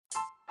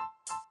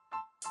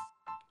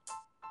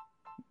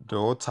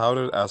Though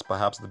touted as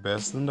perhaps the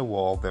best in the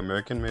world, the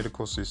American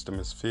medical system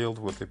is filled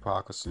with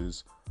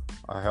hypocrisies.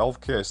 Our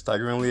healthcare is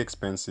staggeringly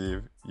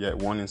expensive, yet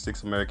 1 in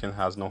 6 Americans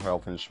has no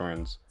health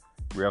insurance.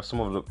 We have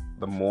some of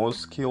the most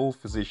skilled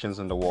physicians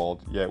in the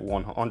world, yet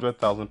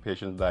 100,000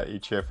 patients die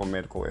each year from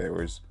medical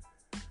errors.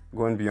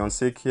 Going beyond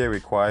sick care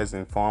requires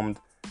informed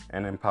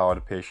and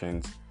empowered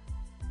patients.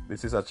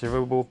 This is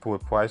achievable through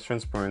price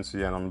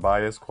transparency and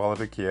unbiased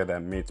quality care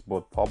that meets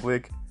both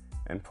public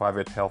and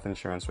private health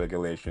insurance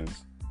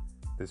regulations.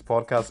 This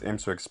podcast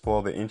aims to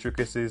explore the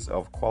intricacies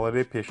of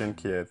quality patient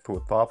care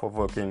through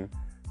thought-provoking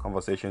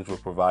conversations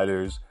with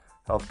providers,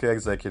 healthcare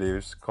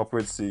executives,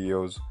 corporate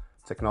CEOs,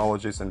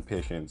 technologists, and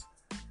patients.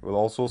 We'll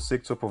also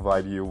seek to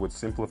provide you with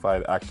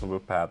simplified, actionable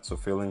paths to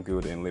feeling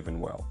good and living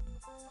well.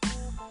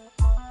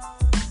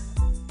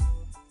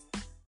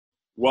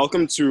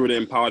 Welcome to the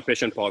Empowered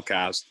Patient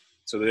Podcast.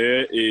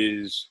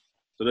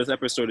 This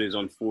episode is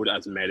on food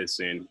as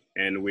medicine,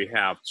 and we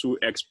have two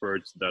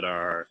experts that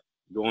are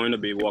going to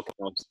be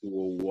walking us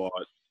through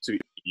what to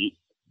eat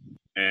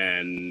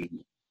and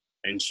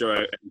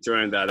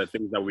ensuring that the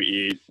things that we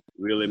eat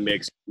really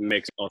makes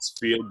us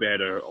feel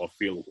better or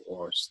feel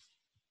worse.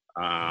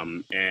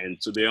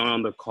 And today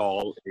on the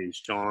call is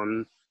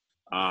Sean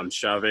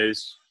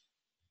Chavez.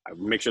 I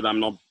make sure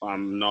that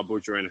I'm not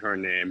butchering her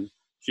name.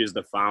 She's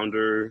the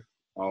founder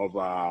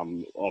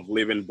of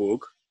Living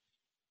Book,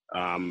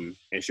 and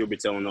she'll be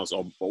telling us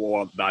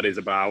what that is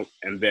about.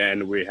 And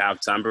then we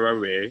have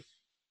Tambra Ray.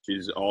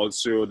 She's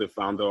also the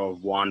founder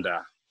of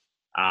Wanda,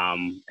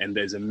 and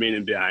there's a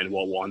meaning behind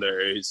what Wanda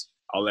is.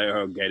 I'll let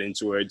her get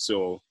into it.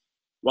 So,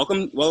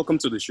 welcome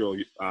to the show,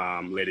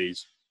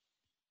 ladies.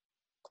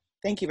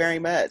 Thank you very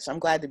much. I'm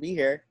glad to be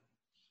here.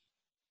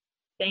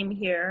 Same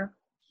here.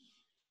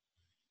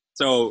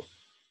 So,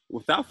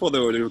 without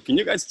further ado, can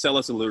you guys tell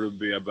us a little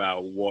bit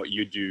about what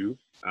you do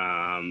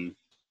in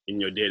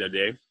your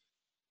day-to-day,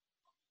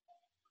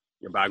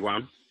 your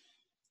background?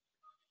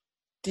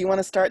 Do you want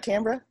to start,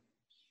 Tambra?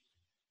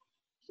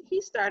 He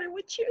started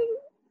with you.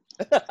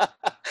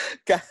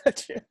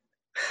 Gotcha.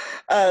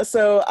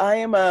 So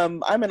I'm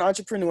an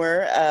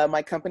entrepreneur.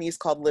 My company is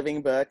called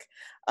Living Book,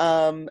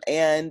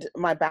 and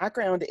my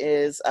background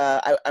is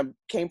I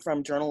came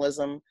from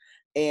journalism,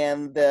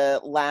 and the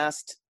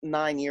last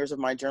 9 years of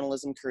my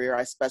journalism career,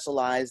 I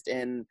specialized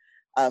in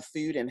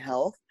food and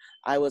health.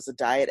 I was a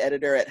diet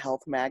editor at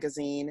Health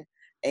Magazine,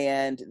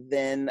 and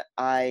then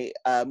I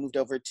moved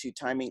over to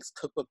Time Inc.'s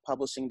cookbook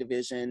publishing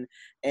division,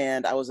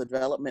 and I was a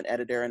development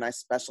editor, and I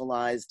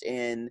specialized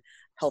in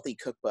healthy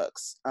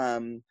cookbooks.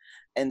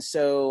 And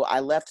so I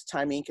left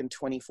Time Inc. in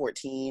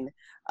 2014.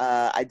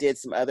 I did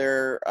some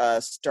other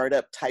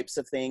startup types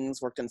of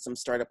things, worked in some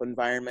startup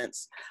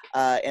environments,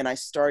 and I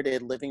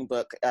started Living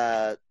Book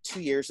 2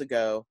 years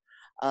ago.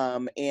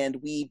 And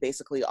we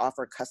basically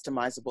offer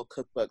customizable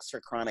cookbooks for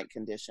chronic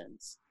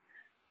conditions.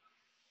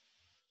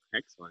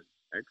 Excellent.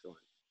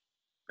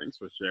 Thanks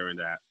for sharing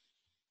that.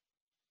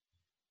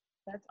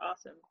 That's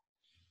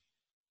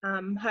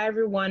awesome. Hi,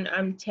 everyone.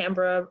 I'm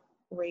Tambra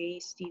Ray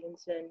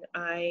Stevenson.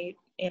 I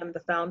am the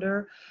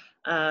founder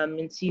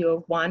and CEO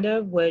of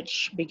Wanda,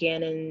 which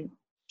began in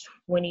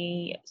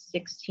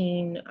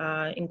 2016,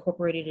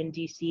 incorporated in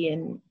DC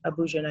and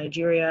Abuja,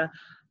 Nigeria.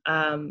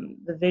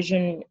 The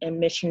vision and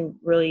mission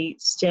really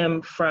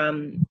stem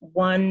from,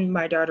 one,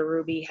 my daughter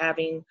Ruby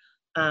having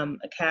a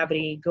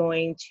cavity,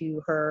 going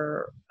to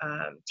her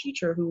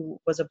teacher who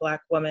was a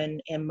Black woman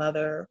and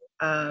mother,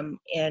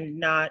 and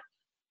not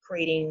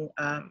creating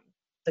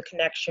the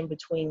connection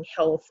between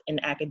health and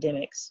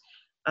academics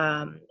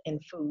and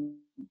food.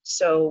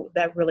 So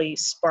that really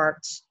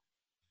sparked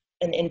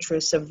an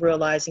interest of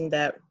realizing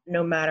that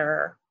no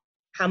matter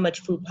how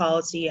much food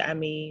policy I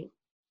may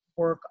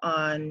work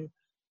on,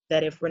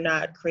 that if we're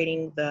not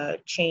creating the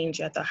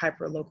change at the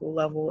hyper-local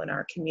level in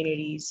our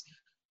communities,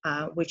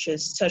 which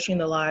is touching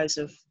the lives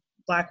of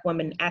Black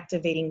women,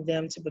 activating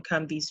them to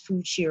become these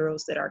food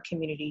heroes that our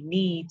community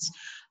needs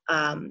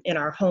in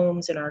our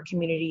homes, in our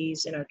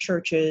communities, in our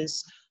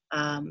churches,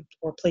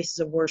 or places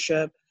of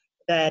worship,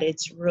 that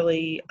it's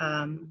really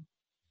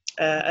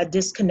a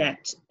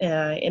disconnect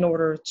in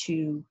order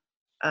to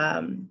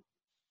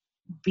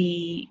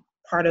be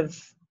part of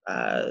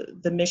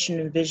the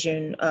mission and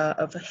vision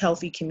of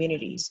healthy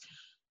communities.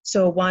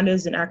 So WANDA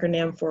is an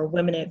acronym for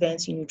Women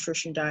Advancing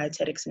Nutrition,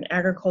 Dietetics, and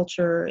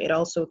Agriculture. It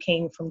also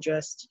came from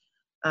just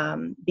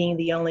being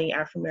the only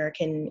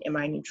African-American in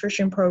my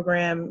nutrition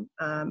program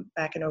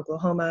back in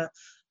Oklahoma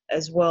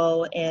as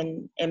well,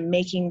 and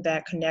making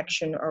that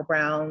connection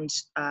around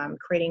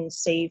creating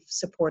safe,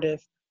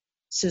 supportive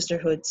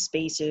sisterhood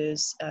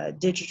spaces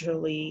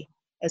digitally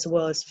as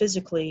well as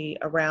physically,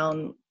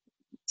 around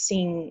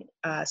seeing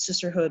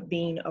sisterhood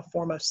being a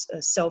form of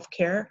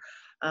self-care,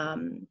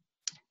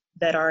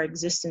 that our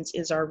existence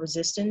is our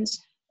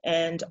resistance,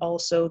 and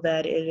also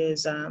that it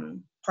is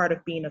part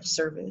of being of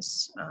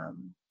service.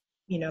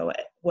 You know,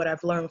 what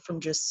I've learned from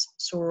just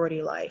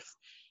sorority life.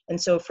 And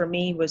so for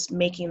me was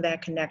making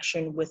that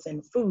connection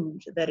within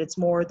food, that it's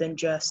more than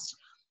just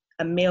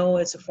a meal,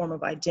 it's a form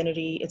of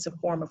identity, it's a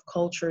form of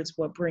culture, it's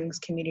what brings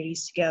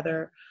communities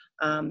together.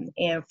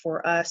 And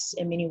for us,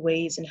 in many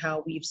ways, and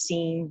how we've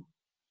seen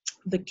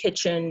the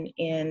kitchen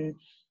in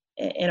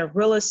a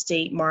real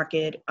estate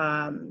market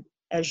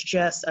as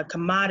just a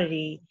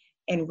commodity,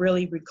 and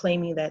really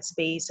reclaiming that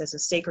space as a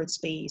sacred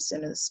space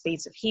and a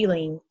space of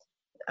healing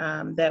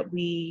that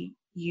we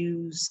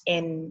use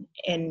and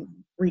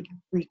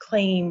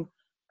reclaim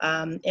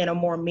in a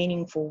more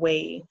meaningful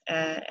way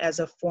as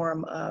a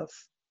form of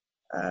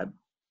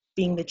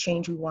being the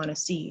change we want to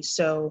see.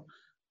 So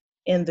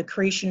in the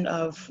creation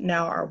of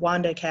now our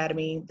Wanda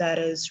Academy, that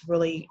is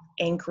really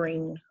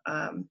anchoring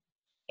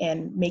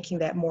and making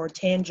that more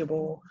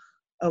tangible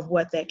of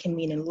what that can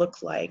mean and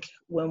look like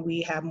when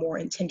we have more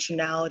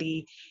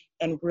intentionality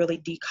and really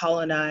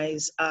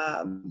decolonize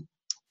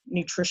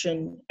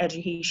nutrition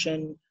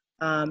education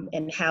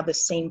and have the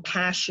same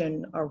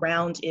passion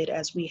around it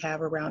as we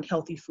have around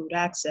healthy food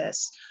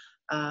access.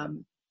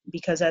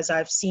 Because as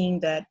I've seen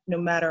that no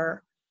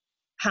matter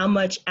how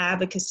much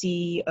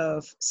advocacy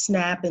of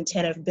SNAP and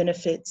TANF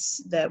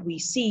benefits that we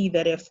see,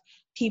 that if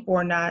people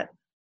are not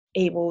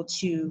able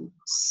to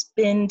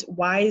spend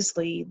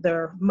wisely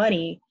their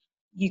money,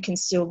 you can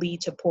still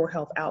lead to poor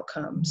health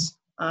outcomes.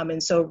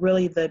 And so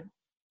really the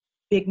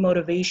big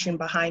motivation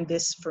behind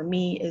this for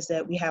me is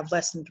that we have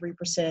less than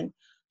 3%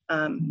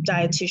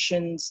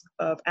 dietitians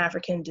of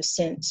African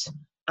descent,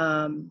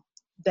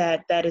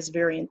 that is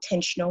very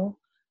intentional.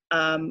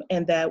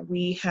 And that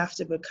we have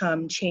to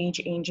become change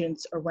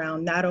agents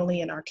around not only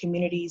in our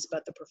communities,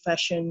 but the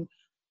profession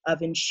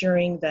of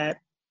ensuring that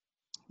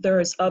there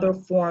is other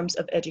forms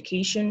of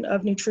education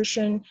of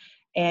nutrition,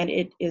 and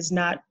it is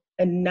not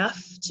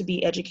enough to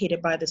be educated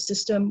by the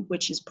system,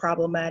 which is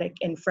problematic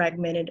and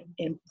fragmented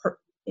and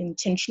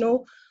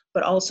intentional,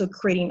 but also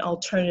creating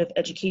alternative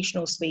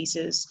educational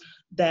spaces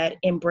that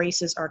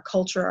embraces our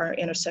culture, our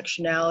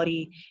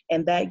intersectionality,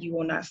 and that you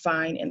will not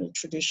find in the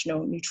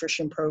traditional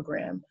nutrition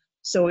program.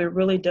 So it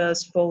really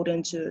does fold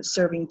into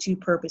serving two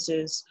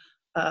purposes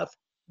of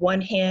one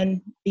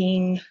hand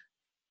being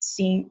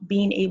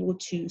able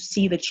to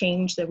see the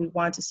change that we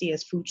want to see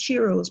as food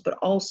heroes, but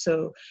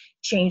also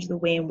change the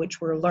way in which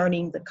we're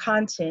learning the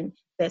content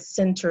that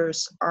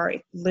centers our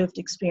lived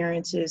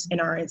experiences and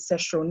our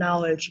ancestral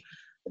knowledge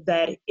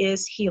that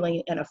is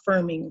healing and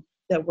affirming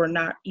that we're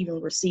not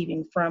even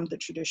receiving from the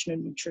traditional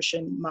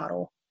nutrition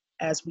model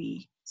as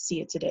we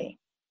see it today.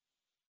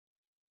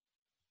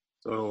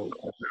 So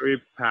a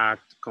very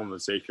packed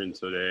conversation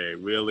today,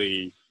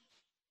 really.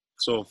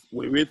 So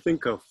when we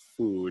think of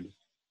food,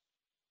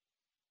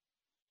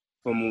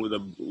 from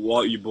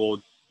what you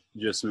both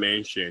just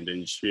mentioned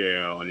and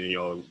share on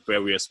your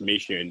various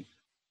mission,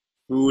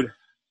 food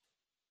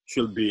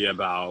should be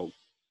about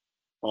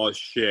us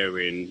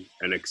sharing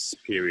an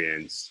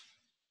experience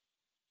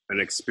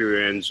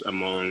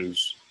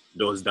amongst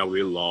those that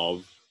we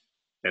love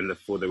and the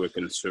food that we're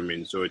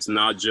consuming. So it's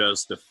not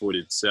just the food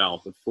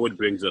itself. The food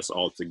brings us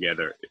all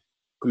together.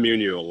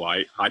 Communal,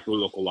 right?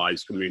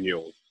 Hyper-localized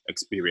communal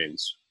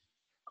experience.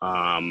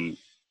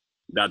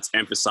 That's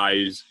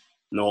emphasized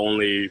not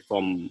only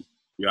from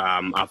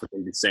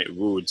African descent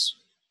roots,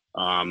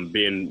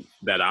 being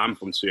that I'm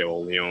from Sierra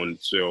Leone.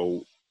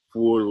 So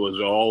food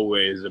was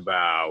always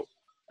about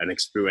an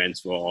experience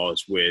for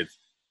us because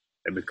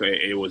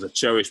it was a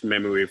cherished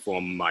memory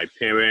from my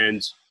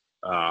parents,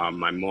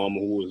 my mom,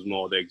 who was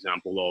more the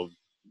example of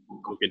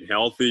cooking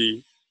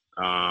healthy.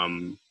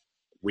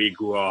 We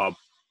grew up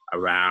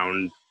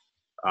around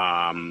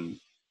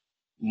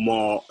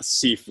more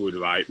seafood,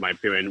 right? My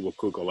parents would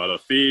cook a lot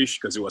of fish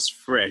because it was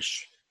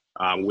fresh.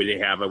 We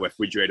didn't have a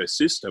refrigerator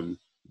system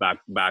back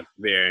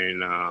there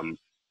in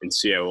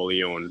Sierra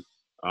Leone.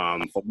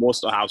 For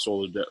most of the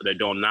households, they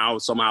don't now.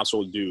 Some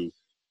households do.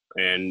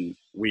 And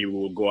we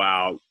will go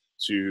out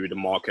to the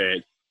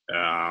market,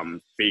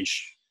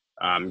 fish,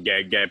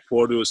 get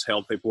produce,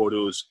 healthy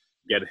produce,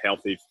 get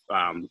healthy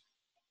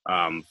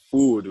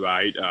food,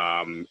 right?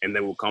 And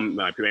then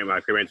my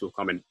parents will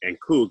come and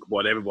cook,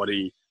 but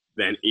everybody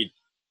then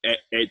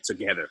ate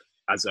together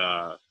as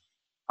a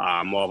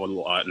more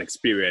of an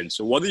experience.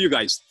 So what do you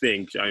guys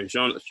think?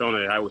 Sean,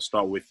 I will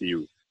start with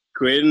you.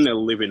 Creating a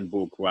living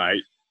book,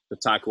 right, to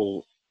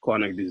tackle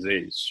chronic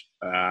disease.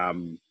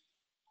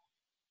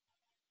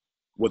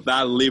 With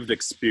that lived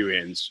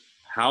experience,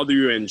 how do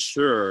you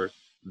ensure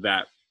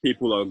that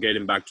people are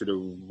getting back to the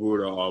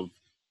root of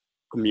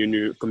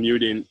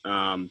communing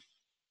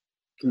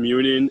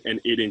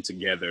and eating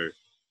together,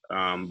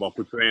 but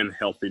preparing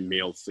healthy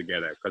meals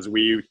together? Because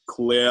we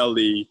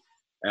clearly,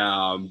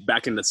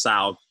 back in the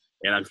South,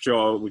 and I'm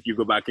sure if you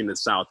go back in the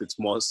South, it's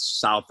more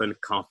Southern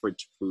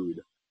comfort food.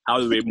 How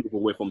do we move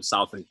away from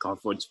Southern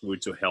comfort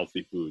food to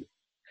healthy food?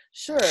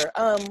 Sure.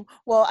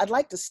 Well, I'd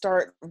like to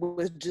start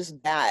with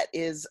just that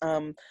is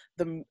a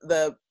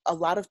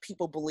lot of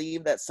people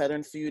believe that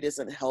Southern food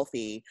isn't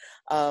healthy,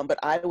 but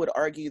I would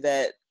argue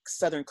that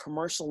Southern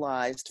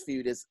commercialized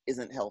food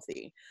isn't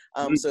healthy.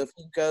 So if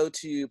you go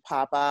to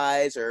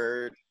Popeyes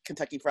or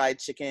Kentucky Fried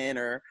Chicken,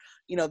 or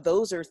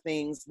those are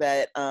things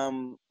that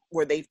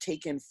where they've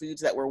taken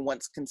foods that were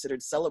once considered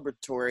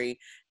celebratory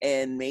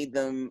and made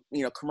them,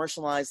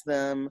 commercialized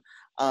them,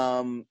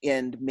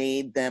 and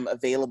made them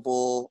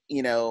available,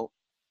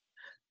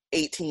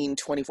 18,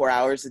 24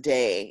 hours a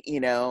day,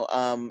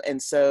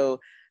 and so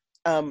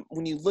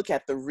when you look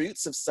at the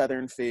roots of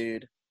Southern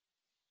food,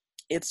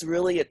 it's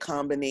really a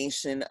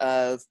combination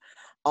of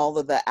all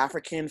of the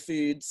African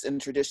foods and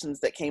traditions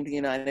that came to the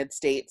United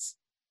States,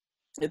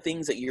 the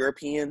things that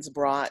Europeans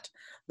brought,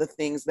 the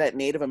things that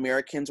Native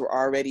Americans were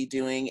already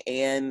doing,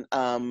 and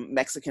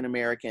Mexican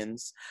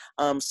Americans.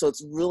 So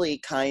it's really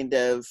kind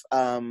of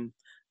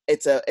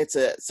it's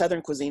a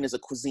Southern cuisine is a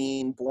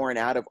cuisine born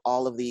out of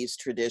all of these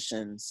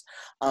traditions.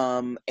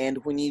 And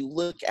when you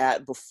look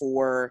at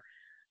before,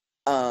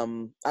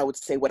 I would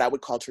say what I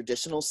would call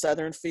traditional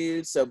Southern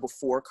food. So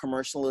before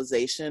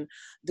commercialization,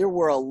 there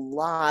were a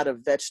lot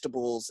of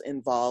vegetables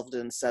involved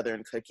in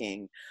Southern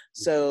cooking.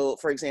 So,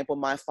 for example,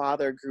 my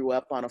father grew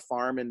up on a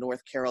farm in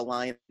North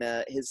Carolina.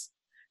 His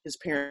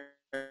parents,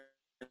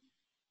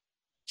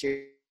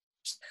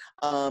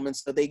 and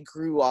so they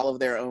grew all of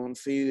their own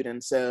food.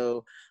 And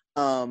so,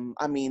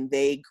 I mean,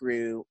 they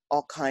grew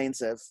all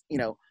kinds of,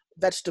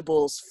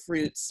 vegetables,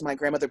 fruits. My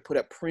grandmother put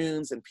up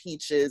prunes and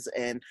peaches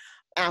and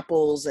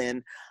apples,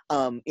 and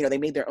they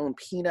made their own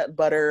peanut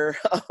butter.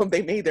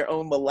 They made their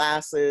own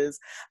molasses.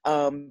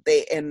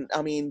 They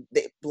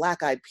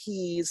black-eyed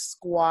peas,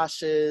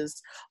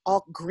 squashes,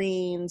 all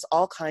greens,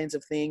 all kinds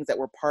of things that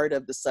were part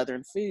of the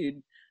Southern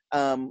food.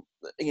 You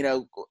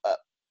know,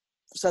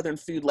 Southern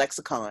food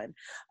lexicon.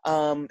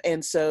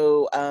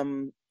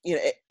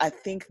 I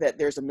think that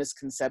there's a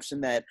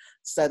misconception that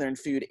Southern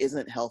food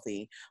isn't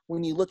healthy.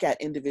 When you look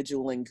at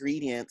individual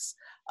ingredients,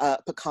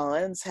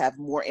 pecans have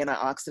more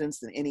antioxidants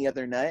than any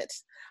other nut.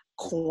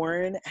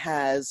 Corn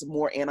has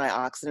more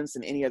antioxidants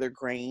than any other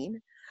grain.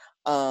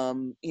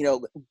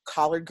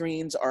 Collard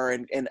greens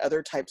and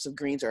other types of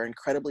greens are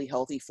incredibly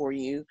healthy for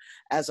you,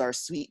 as are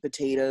sweet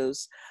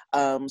potatoes.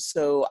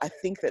 So I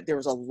think that there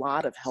was a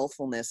lot of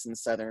healthfulness in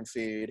Southern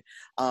food,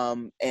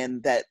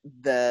 and that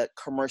the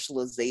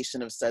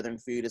commercialization of Southern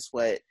food is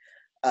what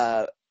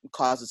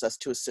causes us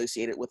to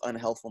associate it with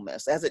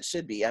unhealthfulness, as it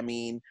should be. I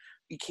mean,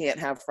 you can't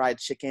have fried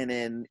chicken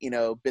and,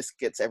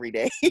 biscuits every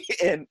day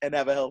and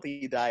have a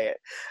healthy diet,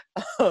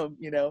 but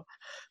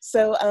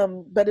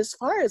as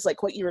far as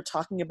like what you were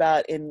talking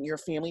about in your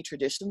family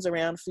traditions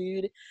around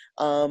food,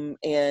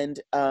 and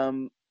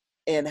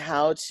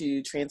how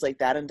to translate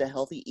that into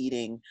healthy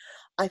eating,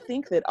 I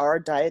think that our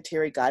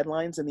dietary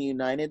guidelines in the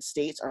United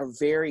States are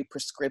very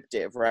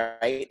prescriptive,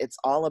 right? It's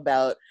all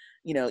about,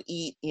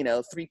 eat,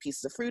 3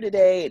 pieces of fruit a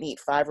day, and eat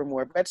 5 or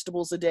more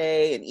vegetables a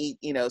day, and eat,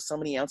 so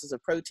many ounces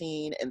of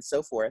protein, and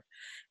so forth.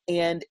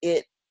 And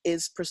it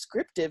is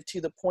prescriptive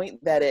to the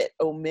point that it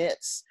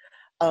omits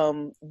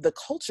the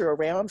culture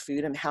around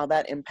food and how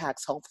that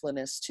impacts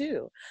healthfulness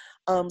too.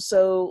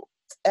 So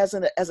as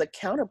a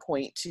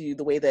counterpoint to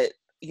the way that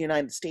the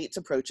United States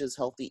approaches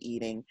healthy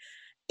eating,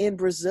 in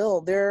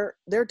Brazil, their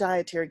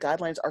dietary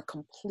guidelines are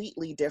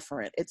completely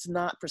different. It's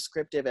not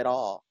prescriptive at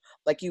all.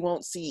 Like, you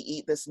won't see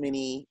eat this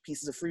many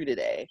pieces of fruit a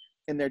day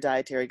in their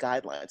dietary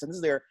guidelines. And this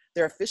is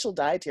their official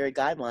dietary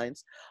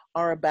guidelines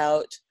are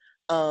about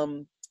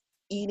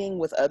eating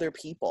with other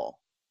people.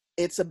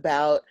 It's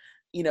about,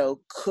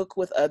 cook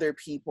with other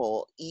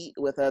people, eat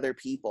with other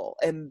people.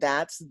 And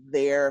that's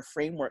their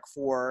framework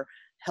for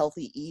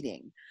healthy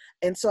eating.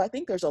 And so I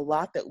think there's a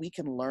lot that we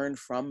can learn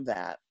from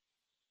that.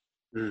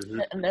 Mm-hmm.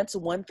 And that's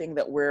one thing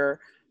that we're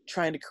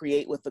trying to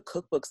create with the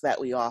cookbooks that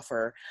we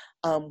offer.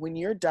 When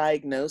you're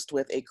diagnosed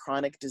with a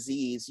chronic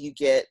disease, you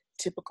get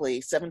typically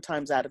 7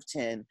 times out of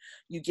 10,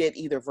 you get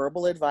either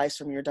verbal advice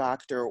from your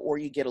doctor or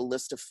you get a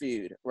list of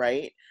food,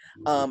 right?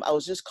 Mm-hmm. I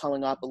was just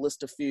calling off a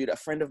list of food. A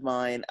friend of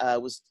mine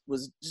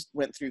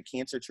went through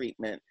cancer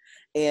treatment,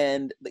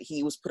 and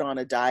he was put on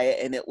a diet,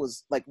 and it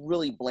was like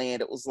really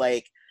bland. It was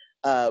like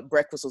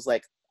breakfast was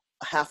like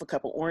a half a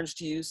cup of orange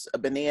juice, a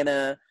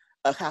banana,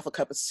 a half a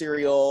cup of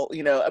cereal,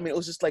 it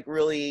was just like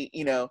really,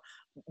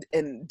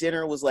 and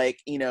dinner was like,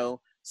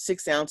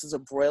 6 ounces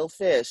of broiled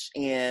fish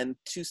and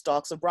 2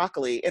 stalks of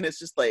broccoli. And it's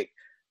just like,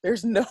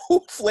 there's no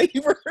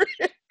flavor.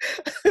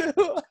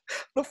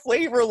 The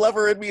flavor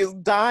lover in me is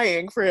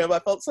dying for him. I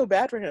felt so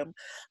bad for him.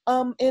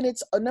 And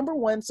it's number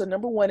one. So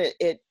number one,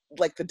 it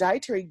like the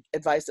dietary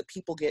advice that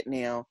people get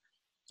now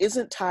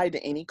isn't tied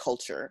to any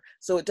culture.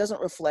 So it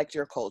doesn't reflect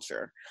your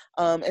culture.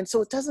 And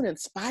so it doesn't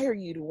inspire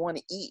you to want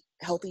to eat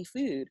healthy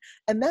food.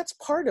 And that's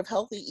part of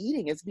healthy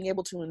eating, is being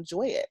able to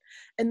enjoy it.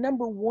 And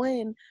number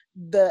one,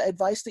 the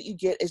advice that you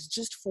get is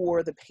just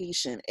for the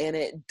patient, and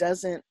it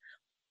doesn't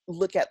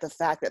look at the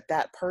fact that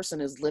that person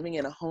is living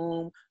in a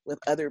home with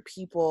other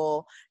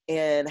people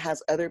and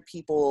has other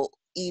people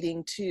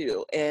eating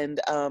too, and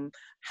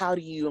how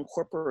do you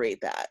incorporate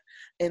that?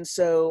 And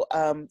so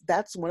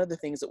that's one of the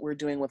things that we're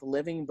doing with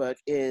Living Book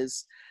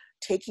is,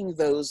 taking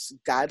those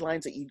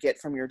guidelines that you get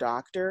from your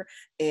doctor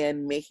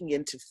and making it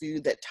into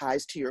food that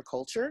ties to your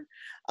culture,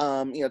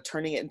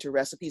 turning it into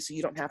recipes so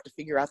you don't have to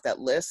figure out that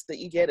list that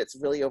you get. It's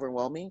really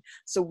overwhelming.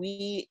 So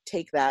we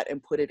take that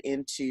and put it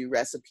into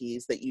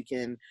recipes that you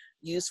can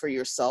use for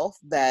yourself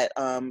that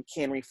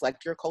can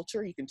reflect your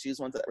culture. You can choose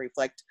ones that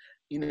reflect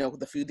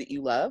the food that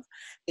you love.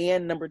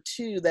 And number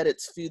two, that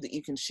it's food that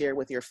you can share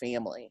with your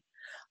family.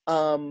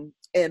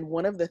 And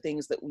one of the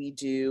things that we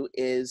do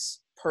is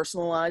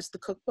personalize the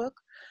cookbook.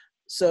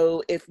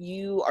 So if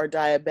you are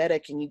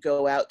diabetic and you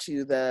go out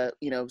to the,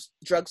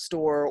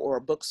 drugstore or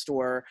a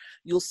bookstore,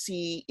 you'll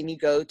see, and you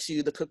go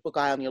to the cookbook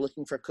aisle and you're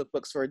looking for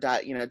cookbooks for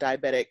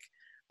diabetic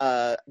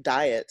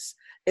diets,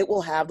 it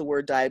will have the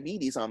word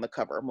diabetes on the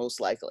cover, most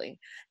likely.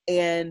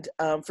 And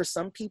for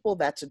some people,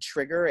 that's a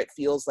trigger. It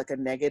feels like a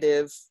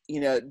negative,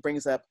 it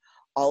brings up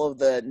all of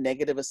the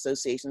negative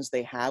associations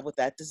they have with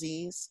that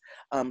disease.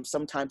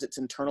 Sometimes it's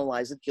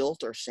internalized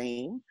guilt or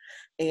shame.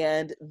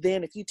 And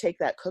then if you take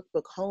that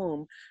cookbook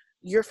home,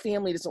 your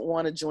family doesn't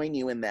want to join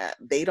you in that.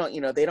 They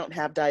don't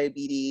have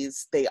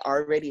diabetes. They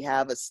already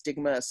have a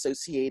stigma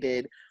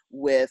associated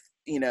with,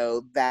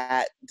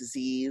 that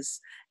disease.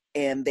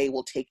 And they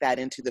will take that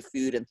into the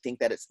food and think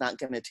that it's not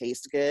going to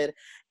taste good.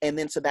 And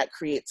then so that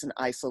creates an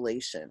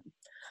isolation.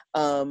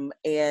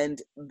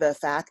 And the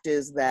fact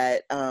is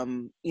that,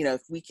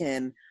 if we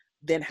can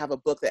then have a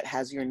book that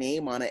has your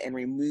name on it and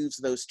removes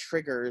those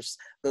triggers,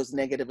 those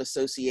negative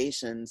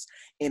associations,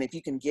 and if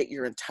you can get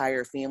your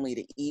entire family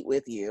to eat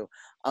with you,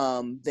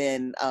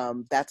 then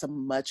that's a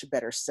much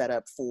better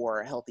setup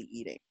for healthy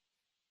eating.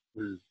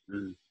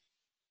 Mm-hmm.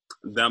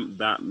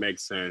 That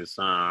makes sense.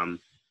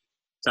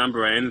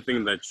 Tambra,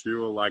 anything that you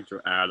would like to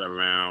add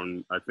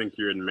around? I think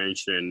you had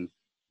mentioned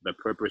the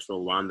purpose for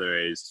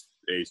Rwanda is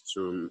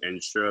to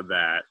ensure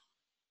that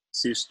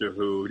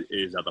sisterhood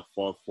is at the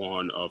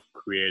forefront of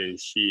creating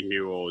she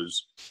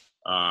heroes,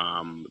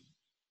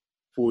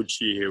 food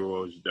she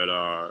heroes that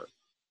are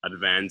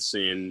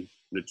advancing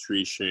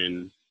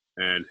nutrition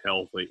and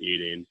healthy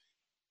eating.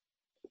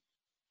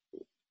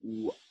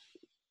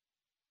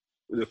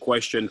 The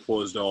question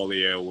posed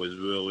earlier was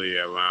really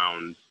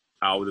around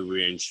how do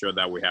we ensure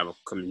that we have a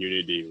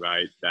community,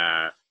 right,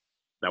 that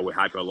we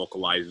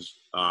hyper-localize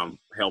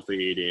healthy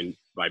eating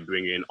by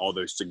bringing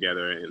others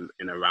together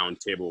in a round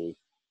table.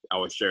 I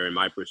was sharing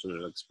my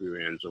personal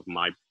experience of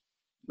my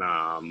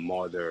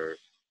mother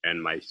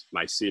and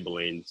my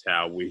siblings,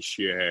 how we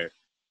share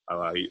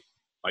a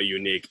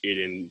unique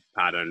eating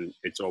pattern.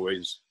 It's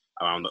always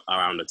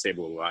around the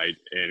table, right?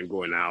 And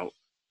going out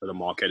to the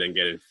market and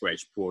getting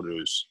fresh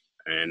produce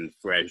and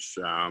fresh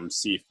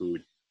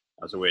seafood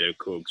as a way to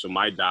cook. So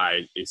my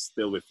diet is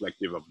still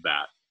reflective of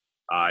that.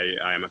 I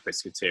am a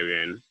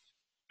pescatarian,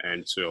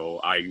 and so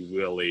I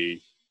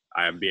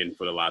have been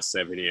for the last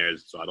 7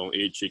 years. So I don't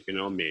eat chicken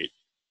or meat.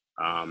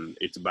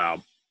 It's about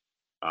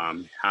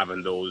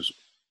having those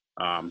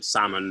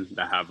salmon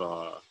that have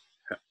a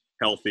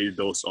healthy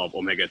dose of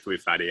omega-3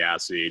 fatty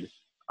acid.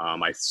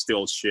 I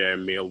still share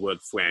meal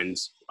with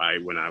friends, right,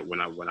 when I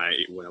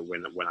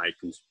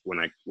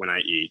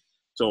eat.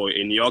 So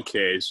in your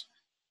case,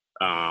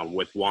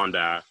 with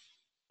Wanda,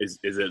 is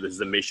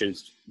the mission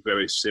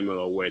very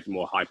similar, where it's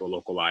more hyper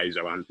localized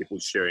around people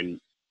sharing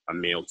a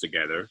meal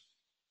together?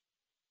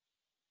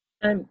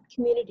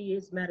 Community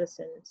is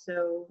medicine.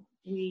 So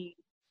we,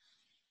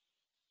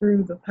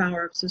 through the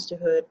power of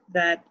sisterhood,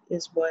 that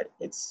is what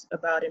it's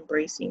about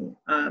embracing.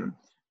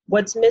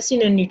 What's missing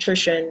in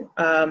nutrition,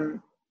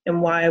 and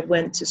why I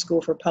went to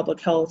school for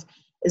public health,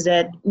 is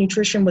that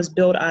nutrition was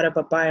built out of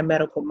a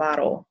biomedical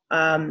model.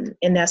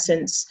 In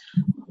essence,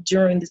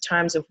 during the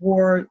times of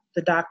war,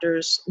 the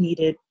doctors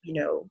needed,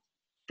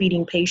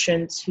 feeding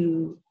patients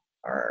who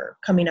are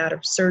coming out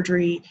of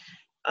surgery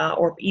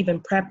or even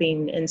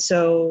prepping. And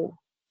so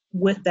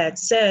with that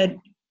said,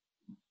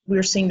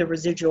 we're seeing the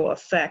residual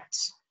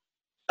effects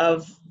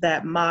of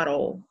that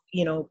model,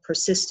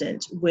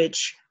 persistent,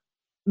 which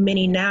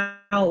many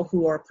now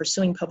who are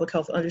pursuing public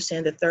health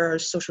understand that there are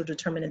social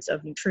determinants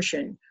of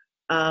nutrition.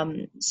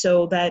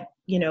 So that,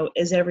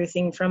 is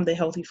everything from the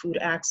healthy food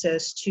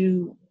access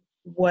to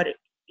what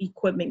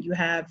equipment you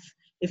have,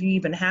 if you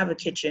even have a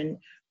kitchen,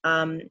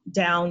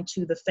 down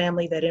to the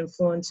family that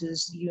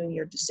influences you and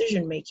your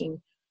decision making,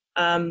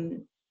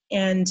 and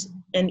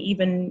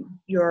even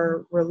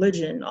your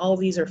religion. All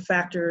these are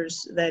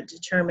factors that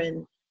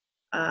determine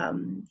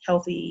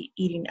healthy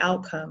eating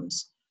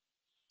outcomes.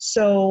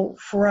 So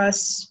for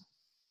us,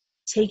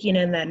 taking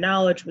in that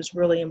knowledge was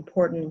really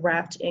important,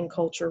 wrapped in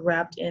culture,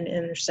 wrapped in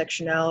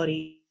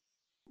intersectionality.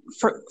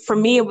 For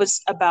me, it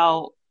was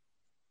about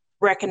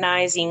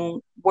recognizing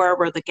where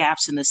were the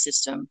gaps in the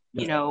system,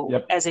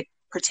 as it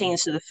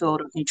pertains to the field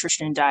of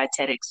nutrition and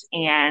dietetics,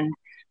 and,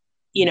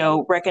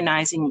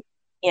 recognizing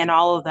in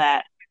all of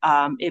that,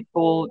 it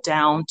boiled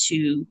down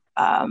to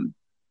a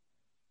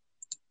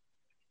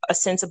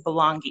sense of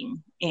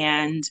belonging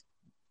and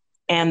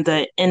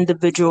the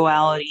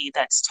individuality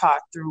that's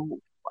taught through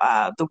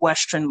the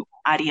Western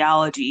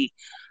ideology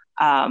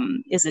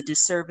is a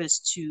disservice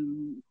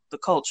to the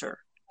culture.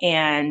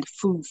 and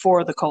food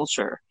for the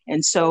culture.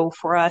 And so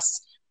for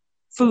us,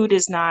 food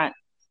is not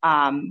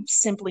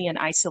simply in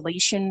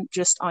isolation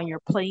just on your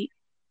plate,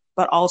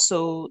 but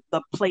also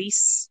the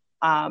place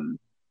and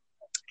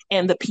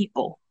the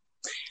people.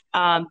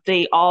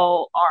 They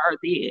all are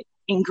the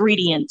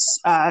ingredients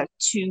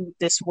to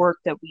this work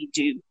that we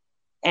do.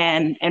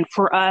 And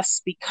for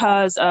us,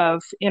 because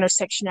of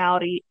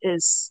intersectionality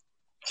is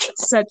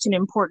such an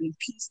important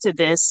piece to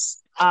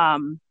this,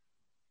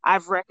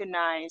 I've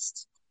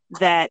recognized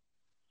that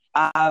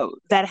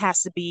that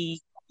has to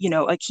be,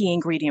 a key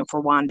ingredient for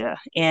Wanda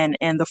and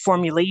the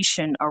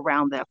formulation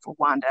around that for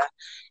Wanda.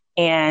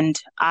 And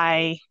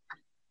I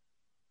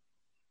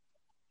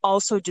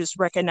also just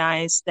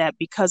recognize that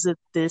because of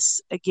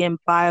this, again,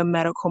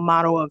 biomedical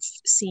model of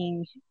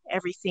seeing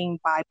everything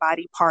by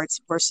body parts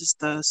versus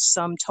the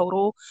sum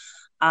total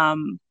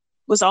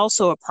was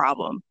also a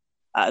problem.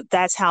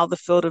 That's how the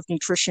field of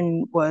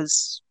nutrition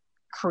was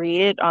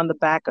created, on the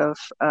back of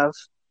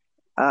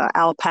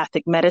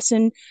allopathic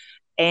medicine.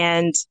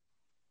 And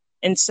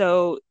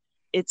so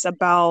it's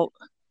about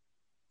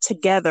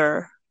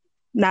together,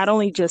 not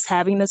only just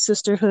having the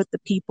sisterhood, the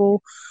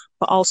people,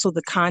 but also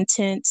the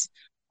content,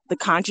 the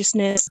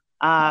consciousness.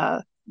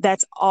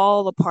 That's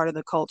all a part of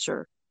the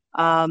culture.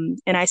 And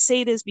I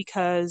say this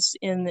because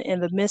in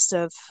the midst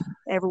of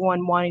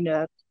everyone wanting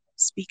to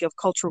speak of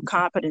cultural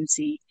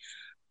competency,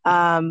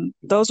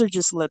 those are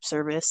just lip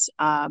service.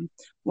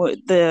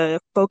 The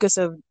focus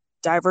of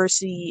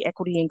diversity,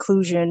 equity,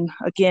 inclusion,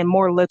 again,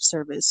 more lip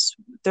service.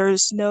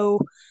 There's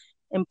no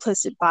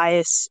implicit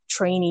bias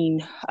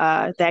training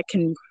that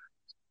can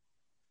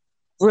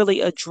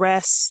really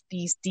address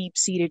these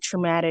deep-seated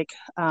traumatic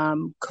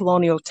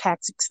colonial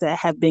tactics that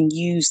have been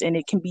used, and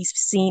it can be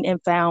seen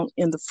and found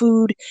in the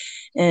food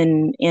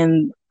and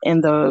in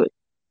the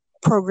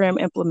program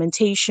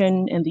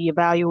implementation and the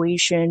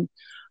evaluation.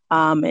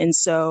 And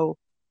so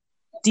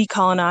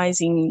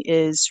decolonizing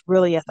is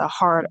really at the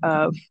heart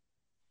of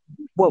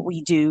what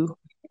we do.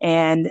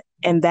 And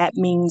that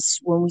means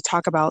when we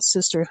talk about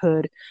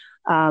sisterhood,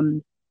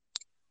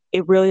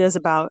 it really is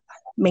about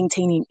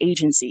maintaining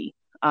agency,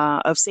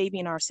 of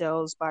saving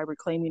ourselves by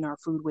reclaiming our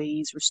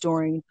foodways,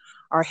 restoring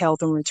our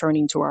health, and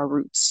returning to our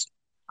roots.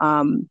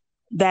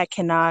 That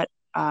cannot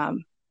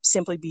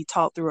simply be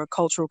taught through a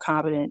cultural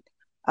competent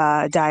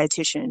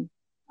dietitian.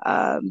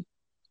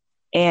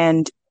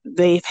 And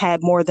they've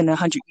had more than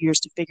 100 years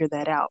to figure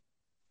that out.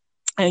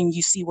 And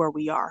you see where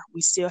we are.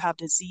 We still have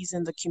disease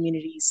in the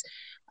communities,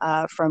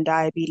 from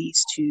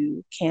diabetes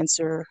to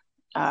cancer.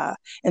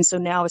 And so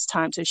now it's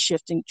time to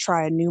shift and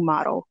try a new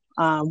model,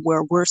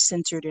 where we're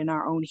centered in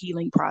our own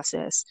healing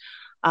process,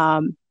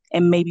 and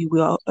maybe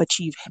we'll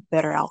achieve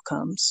better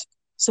outcomes.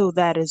 So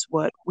that is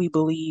what we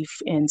believe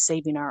in,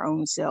 saving our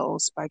own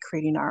selves by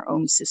creating our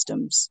own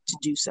systems to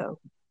do so.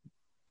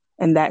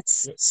 And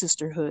that's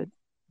sisterhood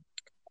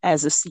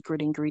as a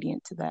secret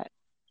ingredient to that.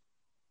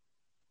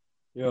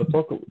 Yeah,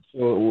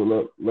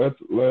 so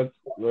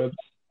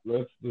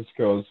let's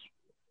discuss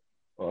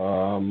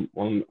on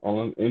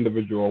an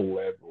individual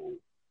level.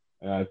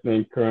 And I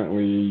think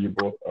currently you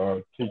both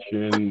are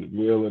teaching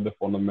really the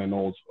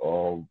fundamentals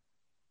of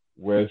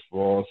ways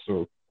for us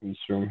to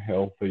consume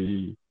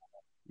healthy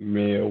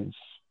meals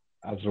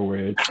as a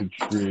way to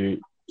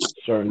treat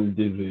certain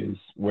disease,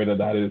 whether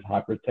that is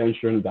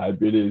hypertension,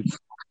 diabetes,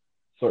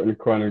 certain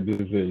chronic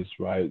disease,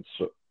 right?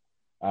 So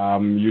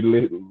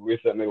you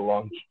recently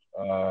launched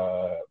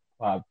a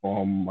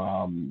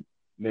platform,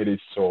 Native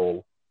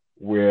Soul,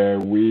 where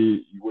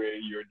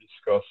you're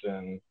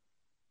discussing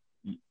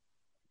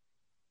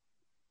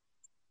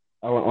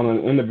on an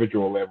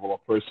individual level, a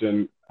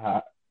person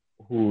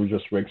who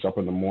just wakes up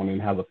in the morning,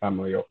 has a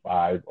family of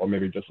 5, or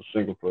maybe just a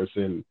single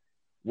person,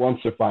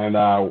 wants to find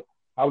out,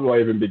 how do I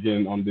even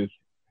begin on this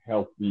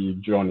healthy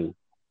journey,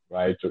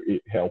 right, to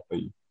eat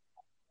healthy?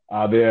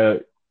 Are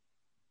there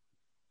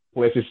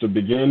places to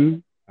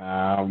begin?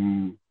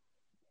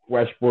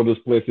 Fresh produce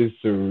places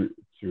to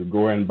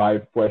go and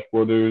buy fresh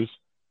produce?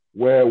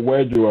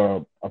 Where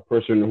do a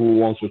person who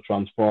wants to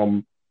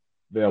transform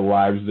their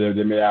lives,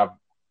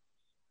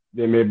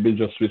 they may be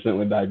just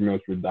recently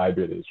diagnosed with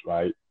diabetes,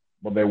 right?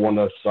 But they want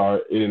to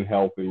start eating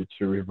healthy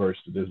to reverse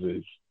the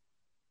disease.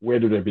 Where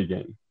do they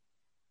begin?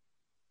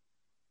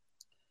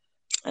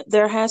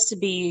 There has to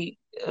be,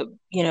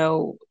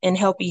 in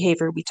health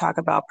behavior, we talk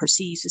about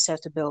perceived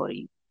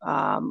susceptibility,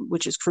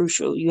 which is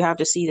crucial. You have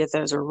to see that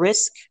there's a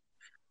risk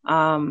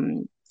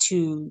to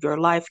your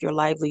life, your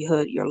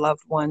livelihood, your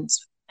loved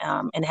ones,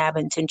 and have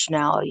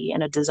intentionality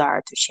and a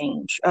desire to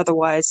change.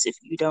 Otherwise, if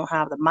you don't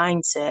have the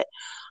mindset,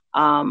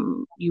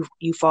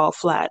 you fall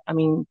flat.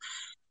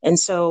 And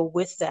so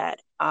with that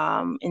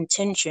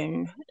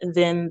intention,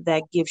 then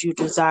that gives you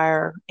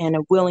desire and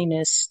a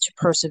willingness to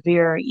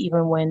persevere,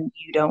 even when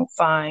you don't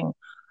find,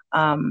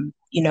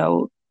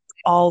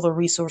 all the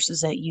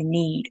resources that you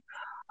need.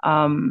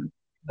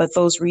 But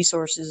those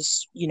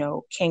resources,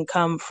 can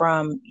come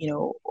from,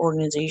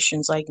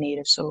 organizations like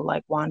Native Soul,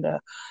 like Wanda,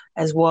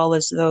 as well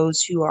as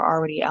those who are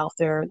already out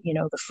there,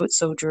 the foot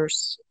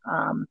soldiers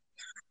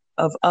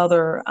of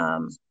other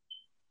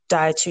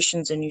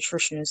dietitians and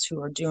nutritionists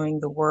who are doing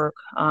the work,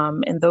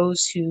 and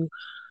those who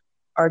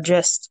are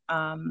just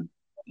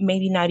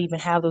maybe not even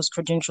have those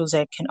credentials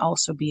that can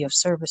also be of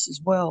service as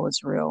well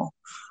is real,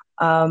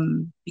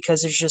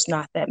 because there's just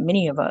not that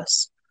many of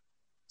us.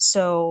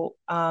 So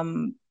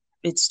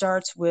it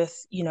starts with,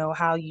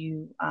 how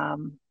you,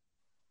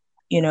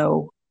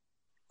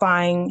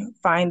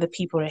 find the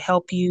people to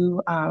help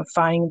you,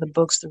 finding the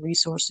books, the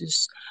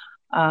resources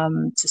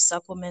to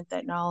supplement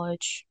that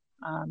knowledge,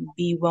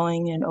 be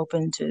willing and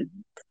open to,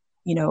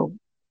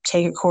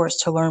 take a course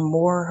to learn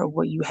more of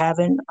what you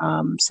haven't,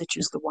 such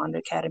as the Wanda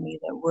Academy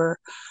that we're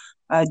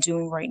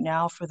doing right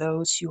now for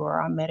those who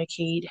are on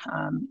Medicaid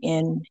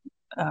in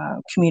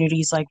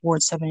communities like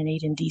Ward 7 and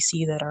 8 in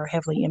DC that are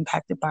heavily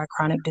impacted by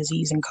chronic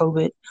disease and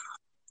COVID.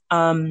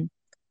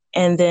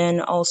 And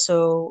then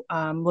also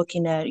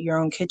looking at your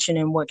own kitchen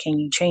and what can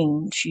you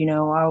change.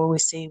 I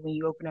always say when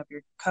you open up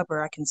your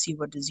cupboard, I can see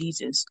what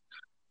diseases.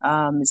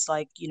 It's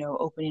like,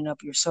 opening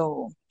up your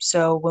soul.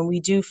 So when we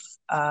do,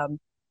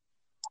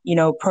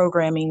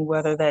 programming,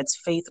 whether that's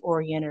faith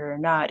oriented or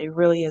not, it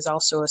really is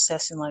also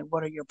assessing like,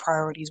 what are your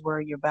priorities? Where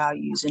are your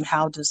values? And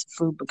how does the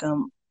food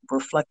become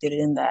reflected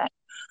in that?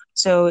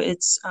 So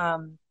it's,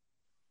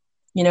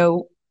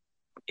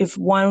 if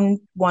one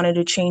wanted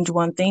to change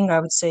one thing, I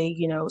would say,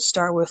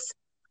 start with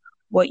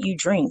what you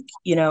drink,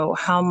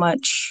 how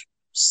much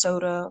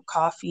soda,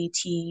 coffee,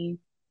 tea,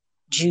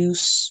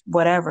 juice,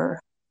 whatever.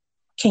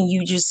 Can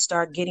you just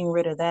start getting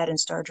rid of that and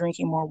start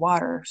drinking more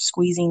water,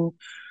 squeezing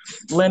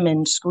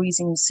lemon,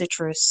 squeezing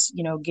citrus,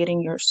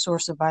 getting your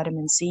source of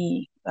vitamin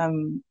C?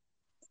 Can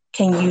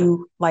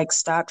you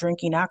stop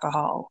drinking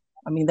alcohol?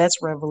 I mean,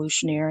 that's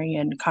revolutionary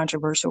and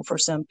controversial for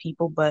some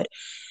people, but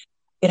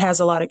it has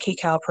a lot of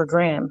kcal per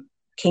gram.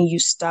 Can you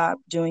stop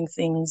doing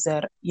things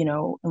that,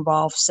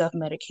 involve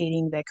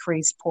self-medicating that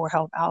creates poor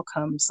health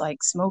outcomes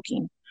like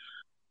smoking?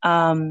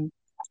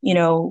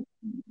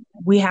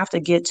 We have to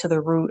get to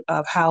the root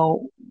of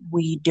how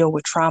we deal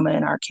with trauma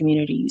in our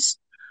communities.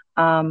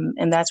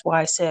 And that's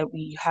why I said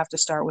we have to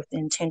start with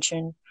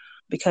intention,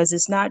 because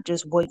it's not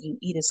just what you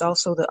eat, it's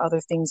also the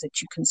other things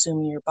that you consume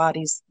in your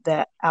bodies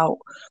that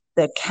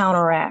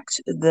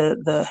counteract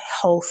the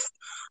health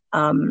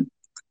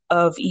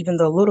of even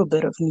the little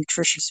bit of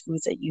nutritious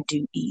foods that you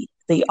do eat.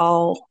 They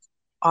all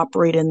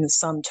operate in the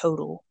sum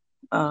total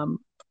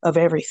of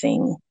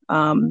everything.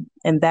 And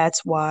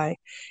that's why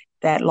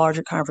that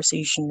larger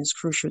conversation is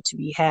crucial to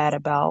be had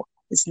about,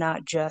 it's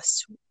not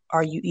just,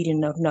 are you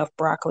eating enough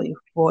broccoli?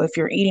 Well, if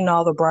you're eating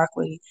all the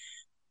broccoli,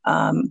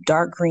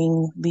 dark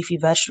green leafy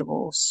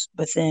vegetables,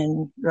 but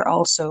then you're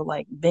also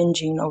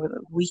binging over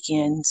the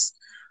weekends,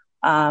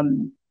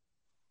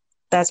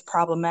 that's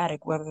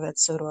problematic, whether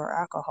that's soda or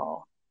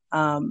alcohol.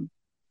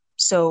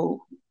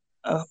 So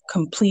a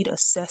complete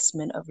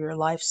assessment of your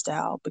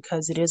lifestyle,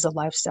 because it is a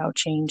lifestyle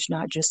change,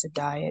 not just a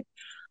diet.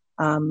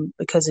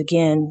 Because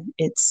again,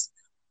 it's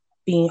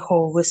being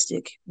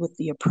holistic with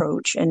the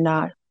approach and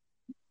not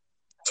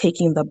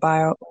taking the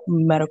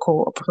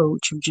biomedical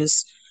approach of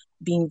just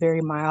being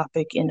very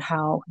myopic in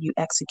how you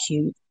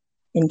execute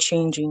in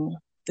changing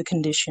the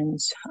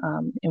conditions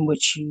in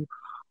which you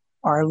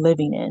are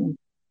living in.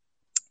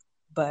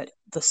 But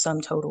the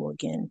sum total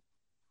again.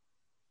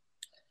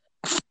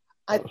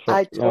 I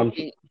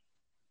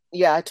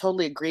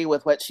totally agree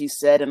with what she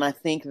said. And I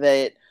think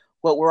that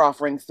what we're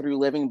offering through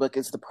Living Book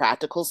is the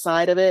practical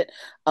side of it.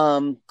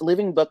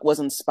 Living Book was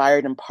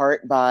inspired in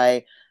part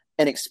by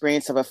an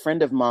experience of a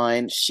friend of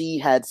mine. She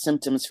had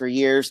symptoms for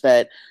years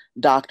that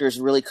doctors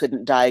really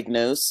couldn't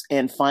diagnose.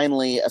 And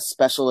finally, a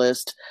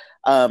specialist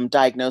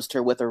diagnosed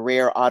her with a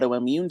rare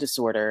autoimmune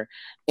disorder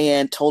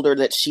and told her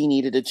that she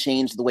needed to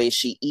change the way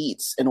she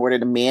eats in order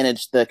to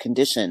manage the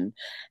condition.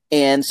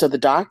 And so the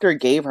doctor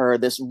gave her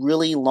this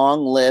really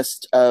long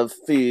list of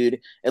food.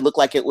 It looked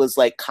like it was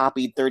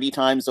copied 30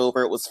 times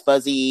over. It was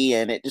fuzzy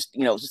and it just,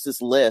 just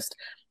this list.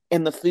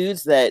 And there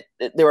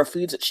were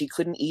foods that she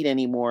couldn't eat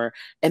anymore.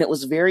 And it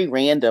was very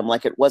random.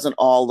 It wasn't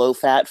all low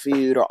fat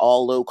food or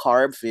all low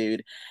carb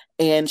food.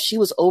 And she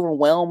was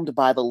overwhelmed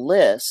by the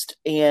list.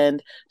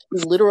 And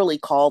she literally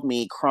called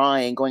me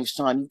crying, going,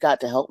 "Shawn, you've got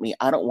to help me.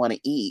 I don't want to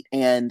eat."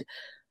 And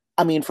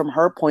I mean, from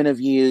her point of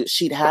view,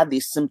 she'd had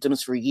these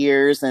symptoms for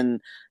years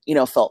and,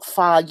 felt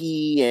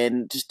foggy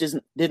and just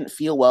didn't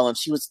feel well. And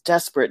she was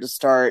desperate to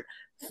start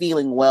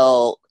feeling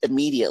well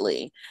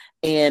immediately.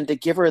 And to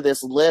give her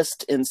this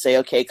list and say,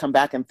 okay, come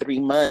back in 3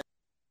 months.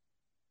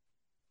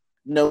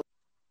 No.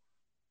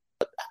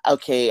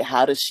 Okay,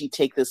 how does she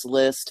take this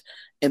list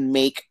and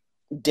make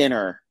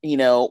dinner,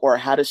 or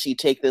how does she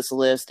take this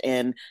list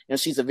and,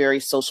 she's a very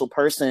social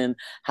person.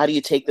 How do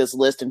you take this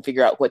list and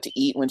figure out what to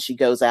eat when she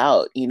goes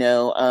out,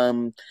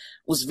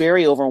 was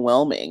very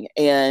overwhelming.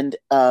 And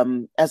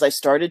as I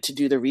started to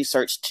do the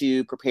research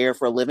to prepare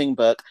for a Living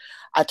Book,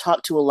 I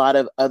talked to a lot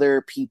of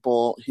other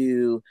people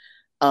who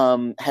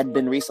had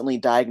been recently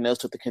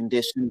diagnosed with a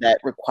condition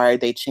that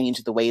required they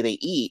change the way they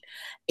eat.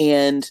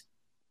 And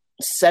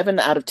 7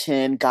 out of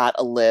 10 got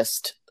a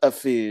list of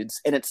foods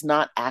and it's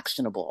not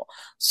actionable.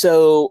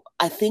 So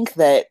I think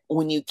that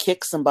when you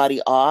kick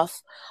somebody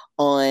off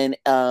on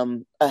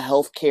a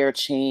healthcare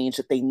change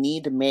that they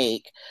need to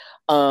make,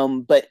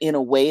 but in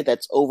a way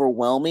that's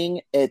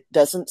overwhelming, it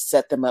doesn't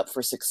set them up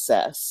for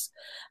success.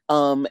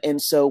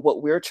 And so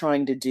what we're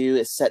trying to do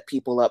is set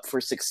people up for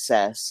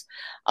success,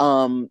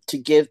 to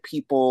give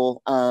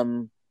people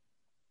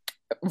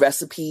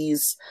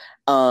recipes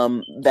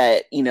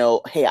that, you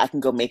know, hey, I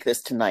can go make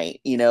this tonight.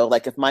 You know,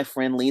 like if my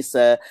friend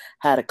Lisa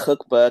had a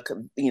cookbook,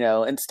 you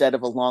know, instead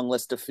of a long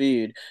list of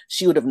food,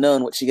 she would have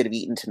known what she could have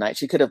eaten tonight.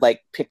 She could have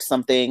like picked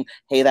something,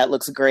 hey, that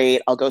looks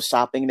great, I'll go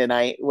shopping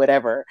tonight,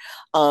 whatever.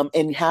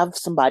 And have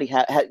somebody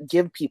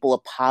give people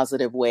a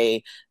positive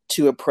way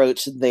to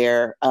approach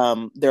their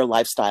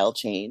lifestyle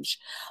change,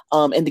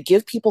 and to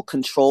give people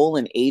control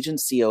and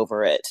agency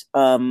over it.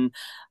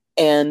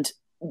 And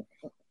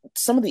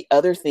some of the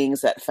other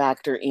things that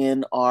factor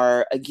in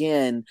are,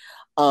 again,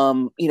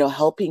 you know,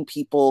 helping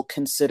people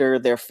consider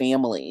their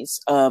families,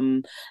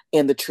 and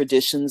the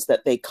traditions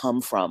that they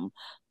come from.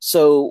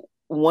 So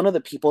one of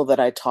the people that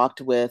I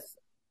talked with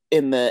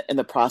in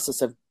the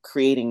process of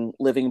creating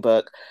Living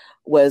Book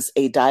was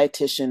a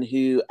dietitian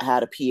who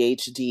had a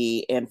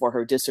PhD, and for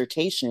her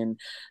dissertation,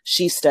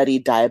 she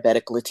studied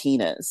diabetic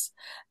Latinas.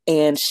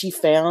 And she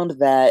found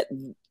that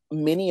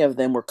many of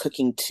them were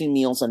cooking 2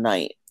 meals a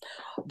night.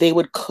 They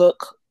would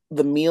cook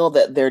the meal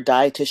that their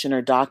dietitian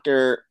or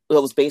doctor, it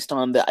was based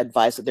on the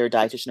advice that their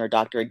dietitian or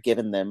doctor had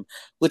given them,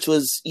 which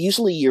was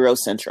usually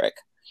Eurocentric.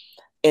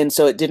 And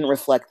so it didn't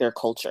reflect their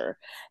culture.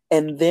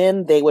 And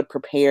then they would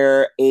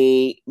prepare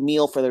a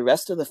meal for the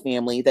rest of the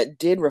family that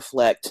did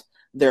reflect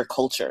their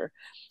culture.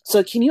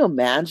 So can you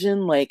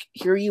imagine, like,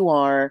 here you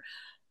are,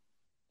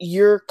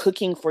 you're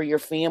cooking for your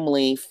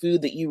family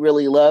food that you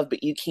really love,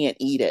 but you can't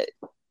eat it.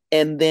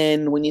 And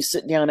then when you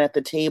sit down at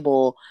the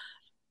table,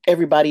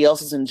 everybody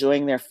else is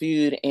enjoying their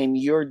food and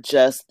you're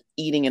just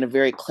eating in a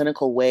very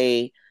clinical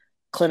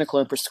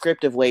and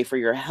prescriptive way for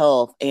your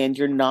health, and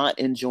you're not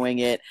enjoying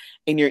it,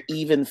 and you're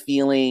even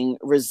feeling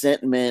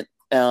resentment,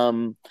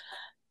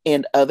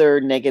 and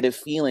other negative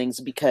feelings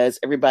because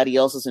everybody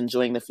else is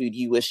enjoying the food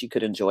you wish you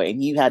could enjoy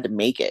and you had to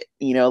make it.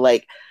 You know,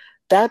 like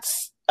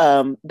that's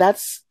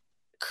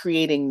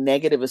creating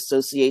negative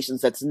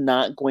associations that's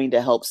not going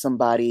to help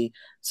somebody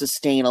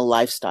sustain a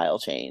lifestyle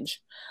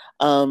change.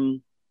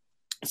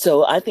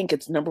 So I think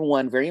it's, number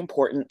one, very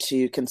important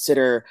to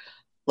consider,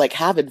 like,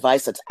 have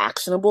advice that's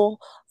actionable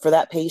for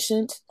that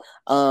patient.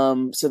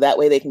 So that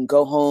way they can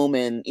go home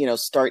and, you know,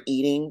 start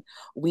eating.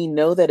 We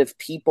know that if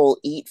people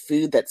eat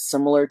food that's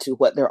similar to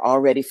what they're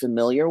already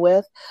familiar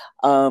with,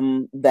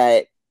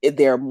 that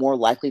they're more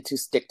likely to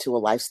stick to a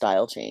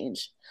lifestyle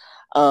change.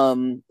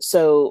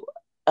 So,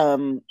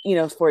 you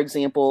know, for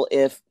example,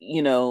 if,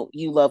 you know,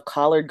 you love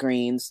collard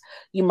greens,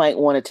 you might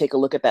want to take a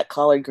look at that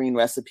collard green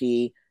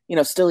recipe, you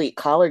know, still eat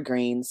collard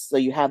greens. So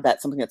you have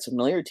that, something that's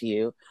familiar to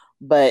you,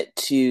 but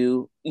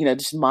to, you know,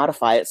 just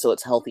modify it so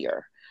it's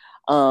healthier.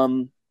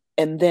 And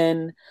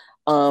then,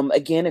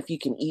 again, if you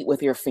can eat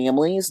with your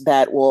families,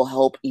 that will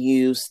help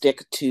you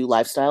stick to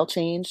lifestyle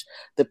change.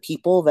 The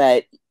people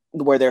that,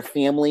 where their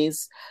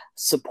families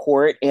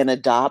support and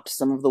adopt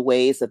some of the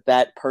ways that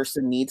that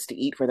person needs to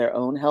eat for their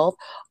own health,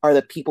 are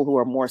the people who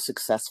are more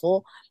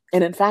successful.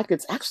 And in fact,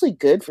 it's actually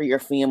good for your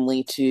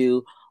family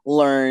to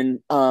learn,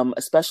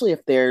 especially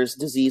if there's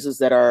diseases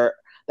that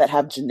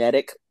have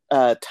genetic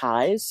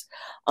ties.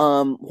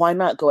 Why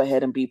not go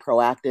ahead and be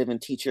proactive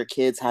and teach your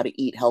kids how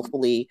to eat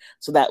healthfully,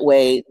 so that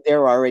way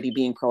they're already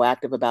being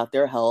proactive about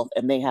their health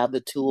and they have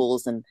the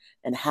tools and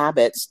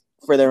habits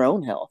for their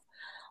own health.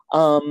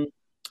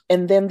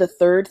 And then the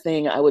third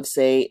thing I would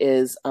say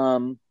is,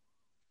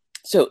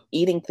 so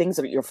eating things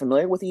that you're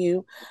familiar with,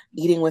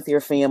 eating with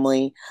your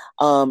family,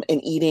 and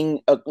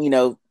eating, you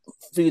know,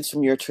 foods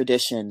from your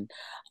tradition,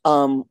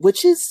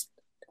 which is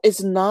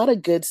not a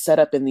good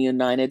setup in the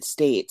United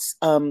States.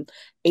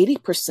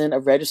 80%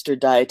 of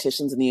registered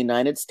dietitians in the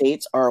United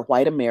States are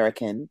white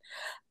American.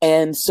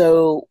 And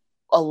so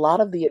a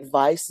lot of the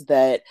advice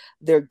that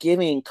they're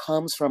giving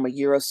comes from a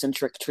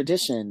Eurocentric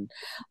tradition.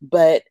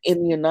 But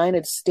in the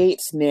United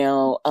States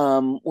now,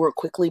 we're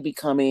quickly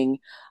becoming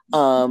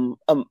a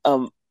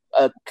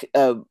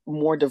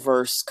more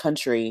diverse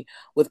country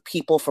with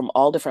people from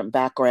all different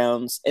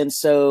backgrounds. And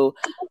so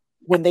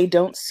when they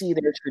don't see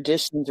their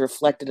traditions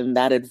reflected in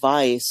that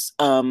advice,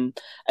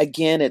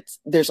 again,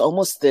 there's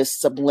almost this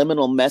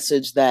subliminal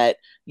message that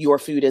your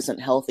food isn't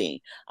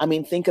healthy. I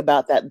mean, think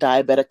about that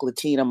diabetic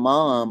Latina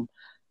mom.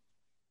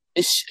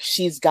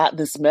 She's got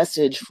this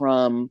message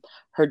from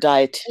her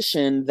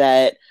dietitian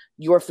that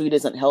your food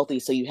isn't healthy,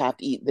 so you have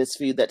to eat this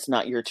food that's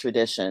not your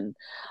tradition.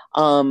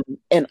 And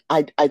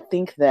I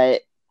think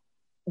that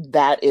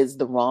is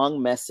the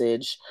wrong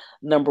message.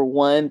 Number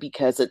one,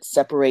 because it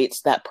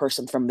separates that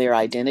person from their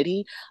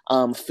identity.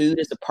 Food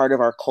is a part of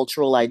our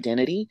cultural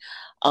identity.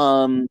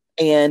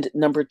 And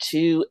number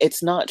two,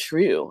 it's not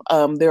true.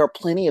 There are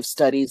plenty of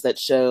studies that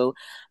show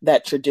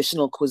that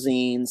traditional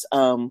cuisines,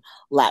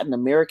 Latin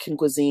American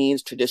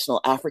cuisines,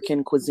 traditional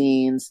African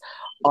cuisines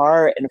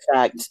are in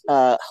fact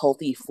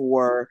healthy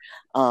for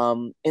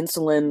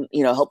insulin,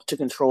 help to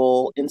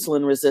control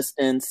insulin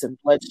resistance and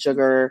blood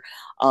sugar,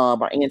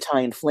 are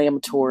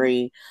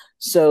anti-inflammatory.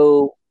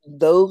 So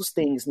those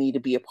things need to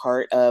be a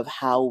part of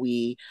how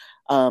we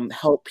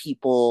help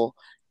people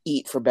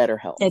eat for better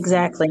health.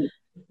 Exactly.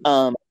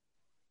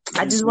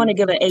 I just want to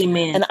give an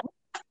amen.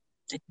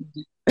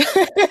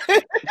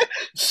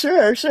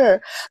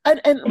 Sure.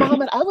 And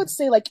Mohammed, I would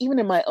say, like, even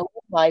in my own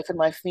life and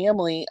my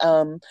family,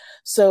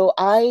 so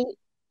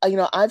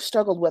I've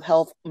struggled with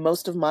health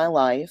most of my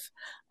life.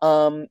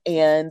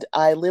 And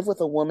I live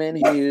with a woman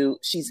who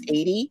she's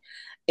 80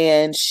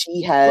 and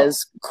she has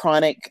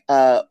chronic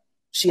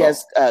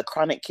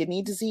chronic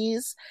kidney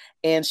disease,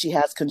 and she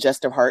has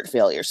congestive heart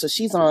failure. So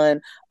she's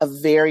on a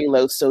very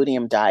low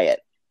sodium diet.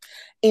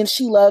 And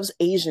she loves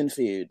Asian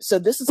food. So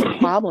this is a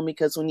problem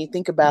because when you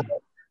think about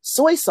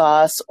soy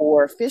sauce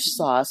or fish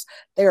sauce,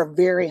 they are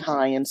very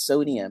high in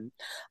sodium.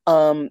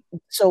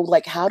 So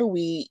like, how do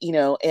we,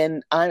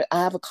 and I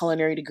have a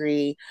culinary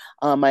degree.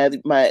 My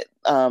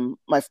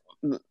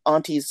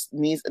auntie's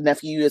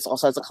nephew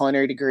also has a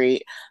culinary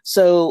degree.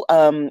 So,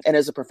 and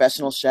is a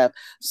professional chef.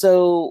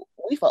 So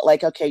we felt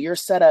like, okay, you're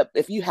set up,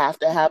 if you have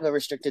to have a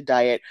restricted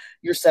diet,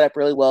 you're set up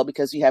really well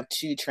because you have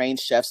 2 trained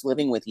chefs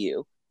living with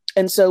you.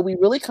 And so we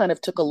really kind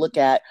of took a look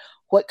at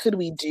what could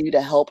we do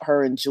to help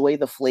her enjoy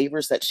the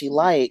flavors that she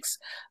likes,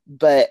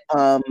 but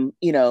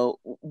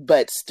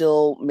but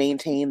still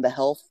maintain the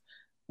health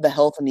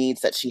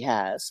needs that she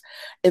has.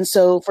 And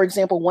so, for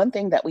example, one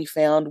thing that we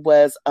found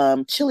was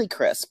chili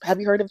crisp. Have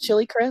you heard of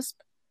chili crisp?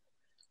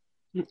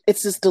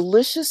 It's this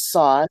delicious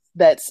sauce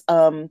that's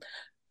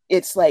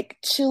it's like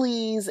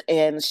chilies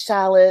and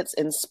shallots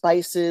and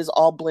spices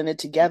all blended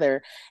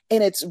together.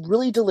 And it's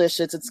really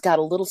delicious. It's got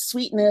a little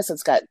sweetness.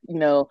 It's got,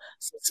 some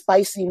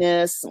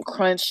spiciness, some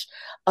crunch,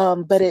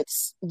 but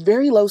it's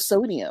very low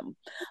sodium.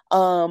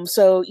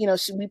 So,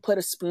 should we put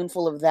a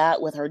spoonful of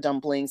that with her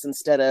dumplings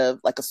instead of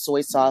like a soy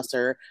sauce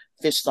or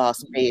fish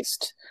sauce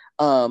based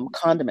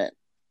condiment?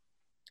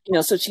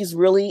 So she's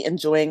really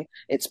enjoying.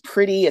 It's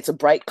pretty, it's a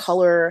bright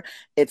color,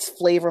 it's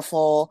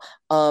flavorful,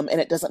 and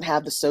it doesn't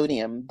have the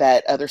sodium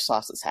that other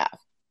sauces have.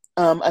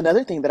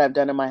 Another thing that I've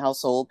done in my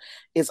household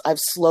is I've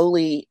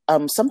slowly,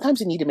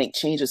 sometimes you need to make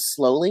changes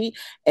slowly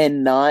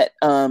and not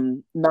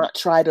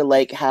try to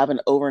like have an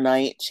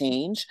overnight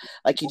change.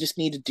 Like you just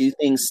need to do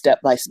things step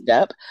by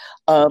step.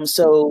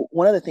 So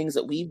one of the things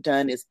that we've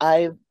done is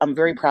I'm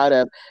very proud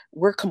of,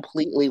 we're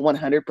completely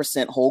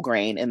 100% whole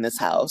grain in this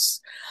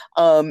house.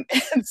 And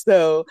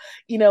so,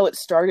 it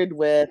started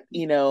with,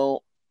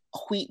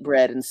 wheat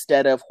bread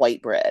instead of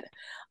white bread.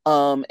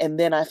 And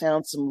then I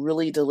found some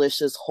really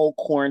delicious whole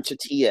corn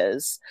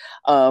tortillas.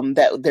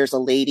 That there's a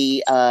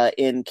lady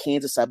in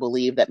Kansas, I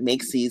believe, that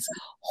makes these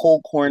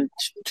whole corn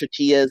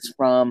tortillas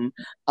from.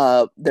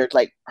 They're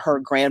like, her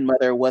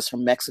grandmother was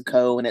from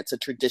Mexico, and it's a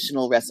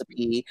traditional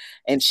recipe.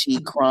 And she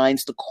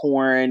grinds the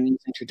corn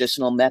using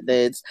traditional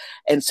methods,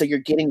 and so you're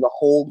getting the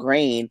whole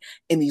grain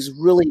in these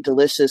really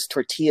delicious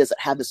tortillas that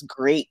have this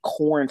great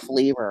corn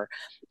flavor.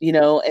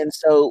 And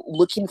so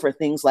looking for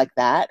things like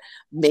that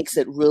makes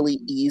it really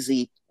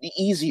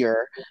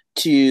easier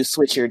to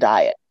switch your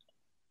diet.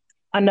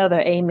 Another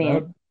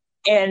amen.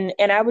 And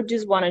I would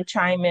just want to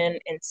chime in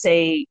and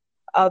say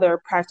other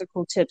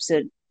practical tips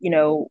that,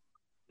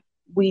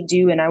 we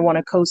do, and I want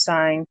to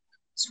co-sign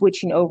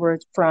switching over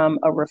from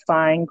a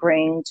refined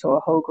grain to a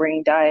whole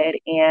grain diet.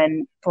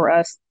 And for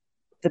us,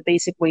 the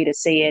basic way to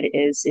say it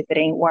is, if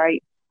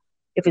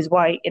it's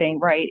white, it ain't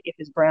right. If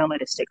it's brown,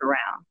 let it stick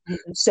around.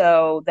 Mm-hmm.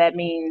 So that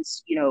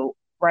means,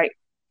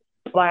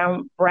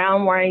 brown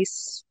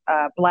rice,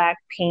 black,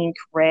 pink,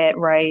 red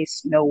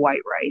rice, no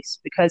white rice,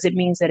 because it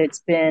means that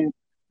it's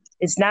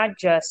not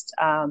just,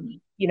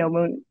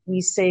 when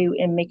we say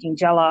in making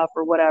jollof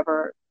or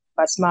whatever,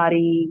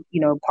 basmati,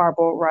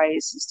 parboiled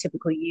rice is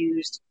typically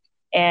used.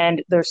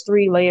 And there's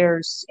 3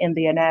 layers in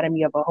the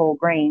anatomy of a whole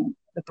grain: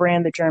 the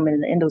bran, the germ,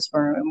 and the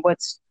endosperm. And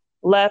what's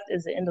left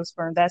is the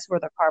endosperm. That's where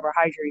the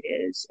carbohydrate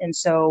is. And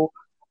so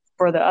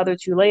for the other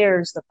 2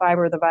 layers, the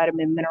fiber, the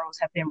vitamin, minerals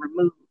have been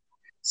removed.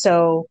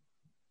 So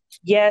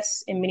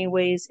yes, in many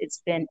ways,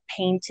 it's been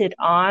painted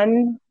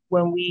on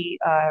when we,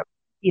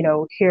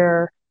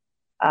 hear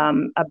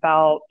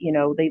about,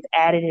 they've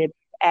added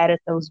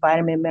those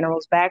vitamin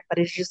minerals back, but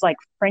it's just like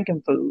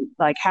frankenfood.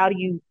 Like,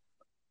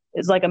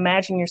 it's like,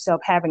 imagine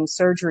yourself having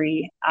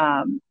surgery,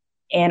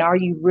 and are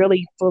you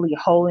really fully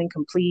whole and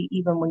complete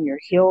even when you're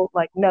healed?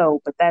 Like,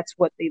 no, but that's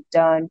what they've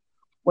done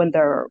when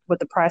they're with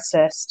the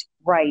processed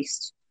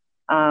rice.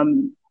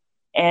 And,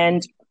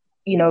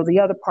 the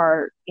other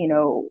part,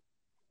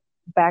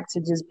 back to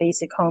just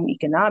basic home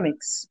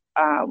economics,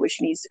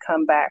 which needs to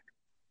come back.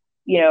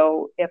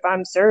 If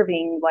I'm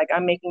serving, like,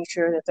 I'm making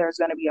sure that there's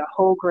going to be a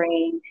whole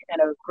grain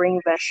and a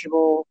green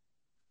vegetable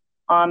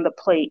on the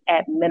plate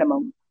at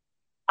minimum.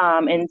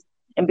 And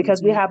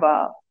because we have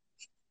a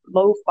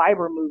low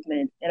fiber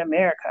movement in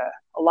America,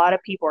 a lot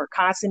of people are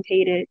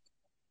constipated.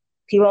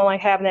 People don't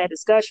like having that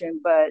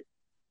discussion, but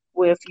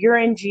if you're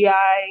in GI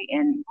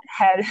and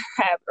have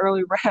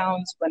early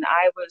rounds when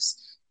I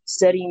was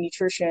studying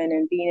nutrition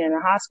and being in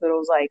a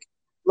hospital is like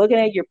looking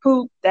at your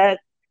poop,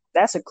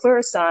 that's a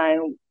clear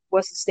sign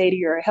what's the state of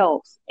your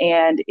health.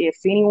 And if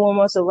anyone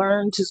wants to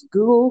learn, just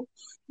Google,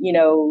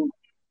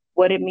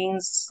 what it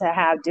means to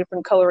have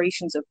different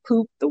colorations of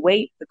poop, the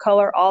weight, the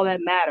color, all that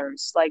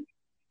matters. Like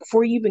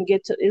before you even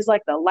get to, it's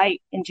like the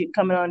light engine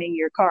coming on in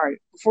your car.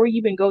 Before you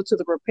even go to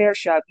the repair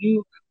shop,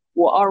 you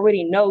will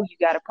already know you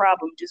got a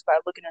problem just by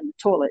looking in the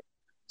toilet.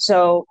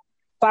 So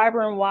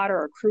fiber and water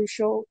are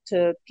crucial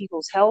to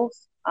people's health.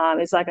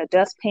 It's like a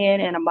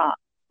dustpan and a mop.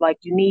 Like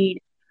you need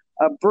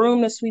a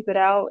broom to sweep it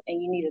out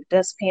and you need a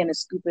dustpan to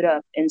scoop it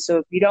up. And so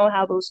if you don't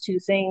have those two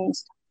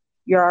things,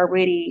 you're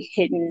already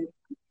hitting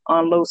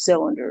on low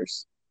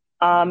cylinders.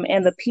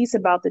 And the piece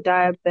about the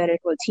diabetic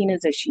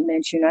Latinas that she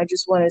mentioned, I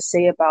just want to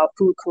say about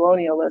food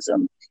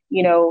colonialism.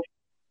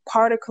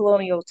 Part of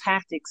colonial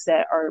tactics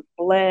that are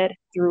bled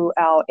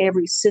throughout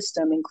every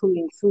system,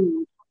 including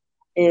food,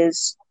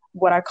 is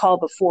what I call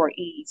the 4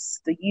 E's: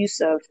 the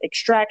use of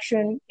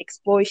extraction,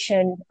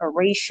 exploitation,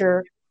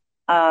 erasure,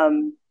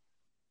 and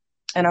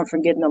I'm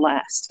forgetting the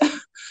last.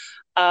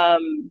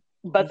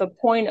 But the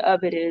point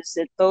of it is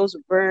that those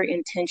are very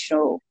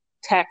intentional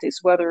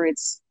tactics, whether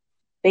it's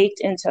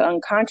baked into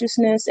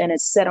unconsciousness and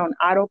it's set on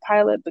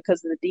autopilot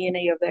because the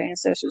DNA of their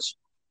ancestors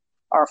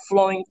are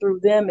flowing through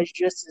them as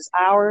just as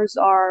ours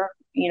are,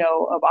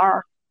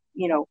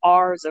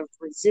 ours of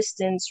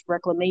resistance,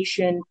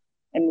 reclamation,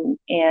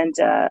 and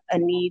a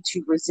need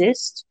to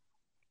resist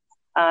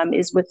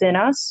is within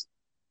us.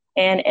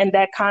 And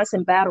that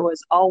constant battle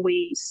is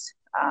always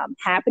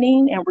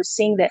happening. And we're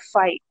seeing that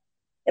fight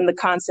in the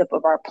concept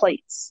of our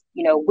plates,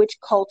 which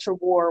culture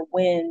war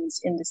wins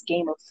in this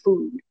game of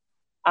food.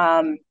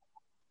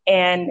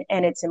 And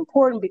it's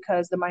important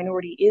because the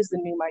minority is the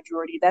new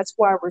majority. That's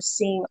why we're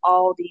seeing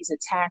all these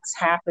attacks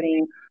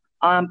happening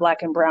on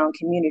Black and Brown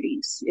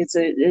communities. It's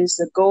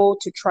a goal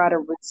to try to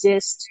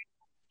resist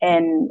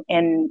and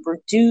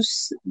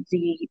reduce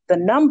the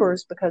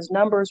numbers, because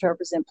numbers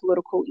represent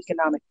political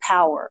economic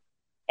power.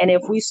 And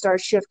if we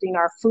start shifting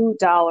our food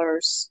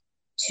dollars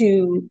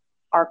to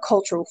our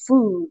cultural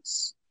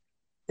foods,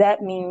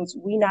 that means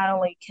we not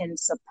only can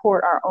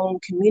support our own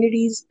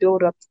communities,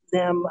 build up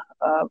them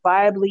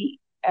viably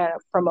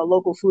from a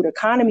local food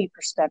economy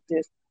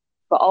perspective,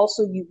 but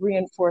also you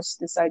reinforce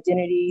this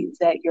identity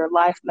that your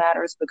life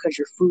matters because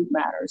your food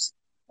matters.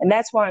 And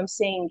that's why I'm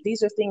saying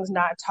these are things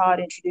not taught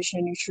in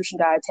traditional nutrition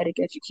dietetic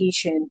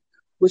education,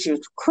 which is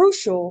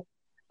crucial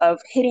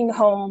of hitting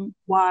home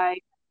why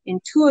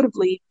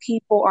intuitively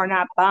people are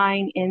not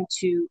buying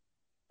into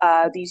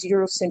these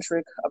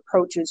Eurocentric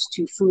approaches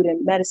to food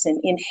and medicine.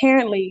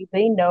 Inherently,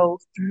 they know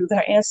through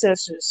their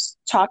ancestors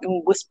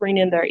talking, whispering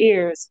in their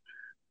ears,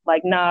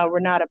 like, nah, we're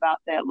not about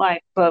that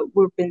life. But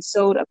we've been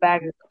sold a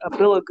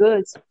bill of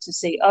goods to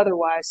say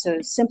otherwise.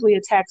 So simply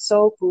attack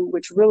soul food,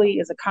 which really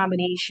is a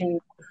combination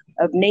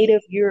of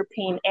Native,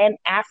 European, and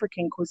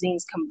African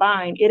cuisines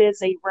combined. It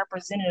is a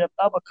representative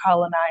of a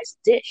colonized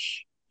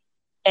dish.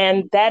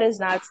 And that is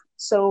not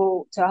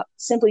so to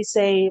simply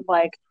say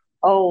like,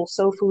 oh,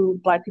 soul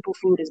food, Black people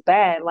food is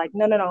bad. Like,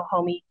 no,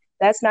 homie,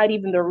 that's not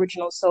even the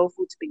original soul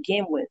food to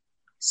begin with.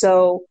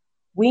 So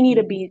we need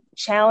to be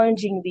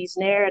challenging these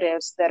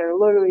narratives that are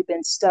literally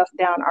been stuffed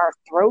down our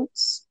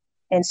throats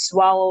and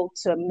swallowed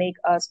to make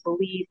us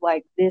believe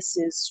like this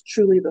is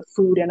truly the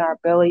food in our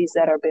bellies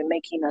that have been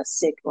making us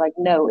sick. Like,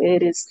 no,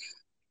 it is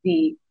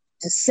the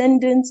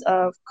descendants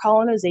of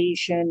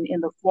colonization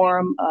in the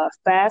form of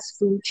fast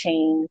food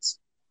chains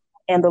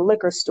and the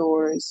liquor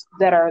stores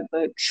that are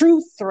the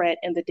true threat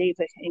in the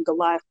David and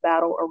Goliath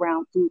battle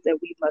around food that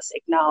we must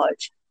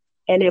acknowledge.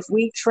 And if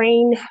we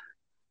train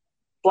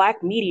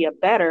Black media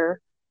better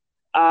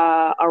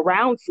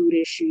around food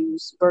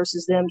issues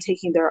versus them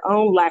taking their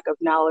own lack of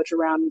knowledge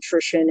around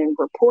nutrition and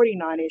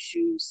reporting on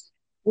issues,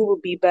 we will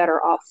be better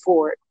off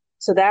for it.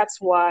 So that's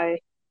why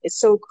it's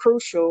so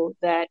crucial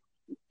that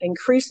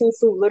increasing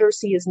food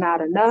literacy is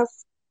not enough,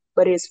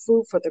 but it's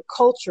food for the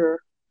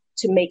culture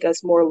to make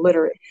us more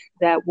literate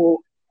that will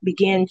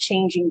begin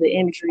changing the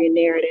imagery and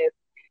narrative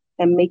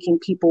and making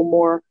people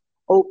more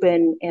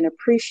open and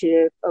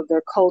appreciative of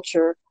their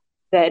culture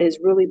that is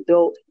really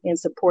built in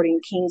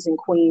supporting kings and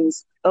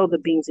queens of the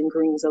beans and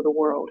greens of the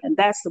world. And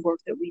that's the work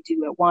that we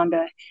do at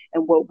Wanda,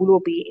 and what we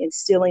will be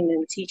instilling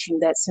and teaching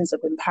that sense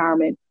of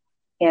empowerment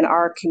in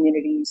our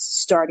communities,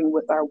 starting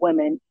with our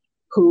women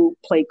who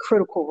play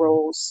critical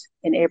roles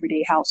in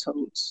everyday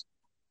households.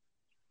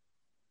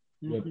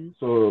 Mm-hmm.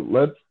 So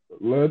let's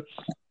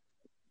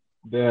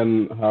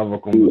then have a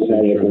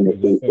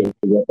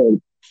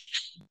conversation.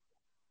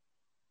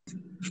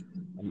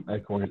 I'm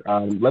echoing.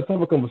 Let's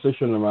have a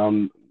conversation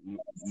around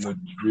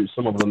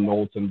some of the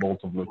nuts and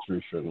bolts of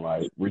nutrition,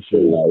 right? Which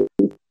is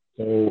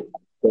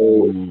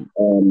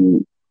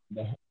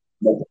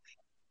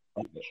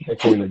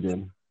echoing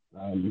again.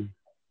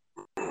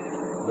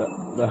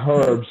 The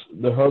herbs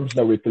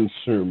that we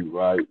consume,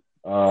 right?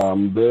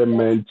 They're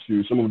meant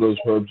to. Some of those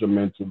herbs are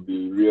meant to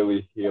be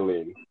really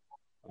healing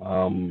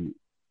on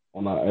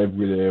our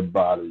everyday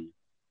body.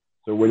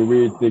 So when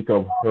we think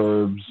of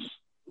herbs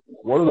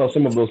what are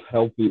some of those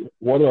healthy?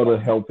 What are the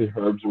healthy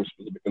herbs we're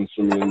supposed to be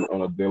consuming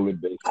on a daily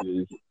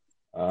basis?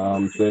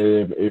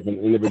 Say if an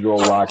individual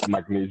lacks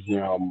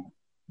magnesium,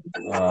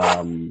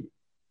 um,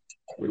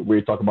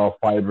 we talk about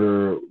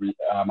fiber.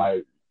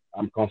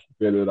 I'm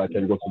constipated. I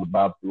can go to the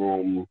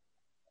bathroom.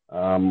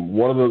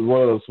 What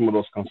are some of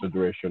those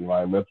considerations?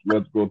 Right. Let's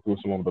go through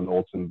some of the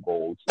notes and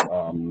bolts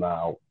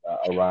now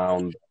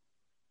around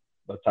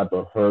the type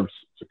of herbs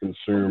to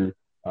consume.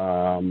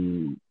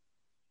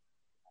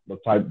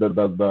 The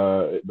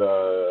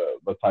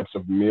types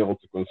of meals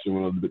to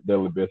consume on a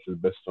daily basis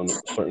based on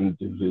certain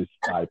disease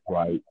type,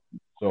 right?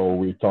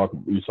 So you talk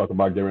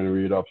about getting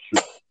rid of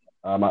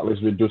at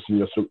least reducing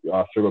your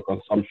sugar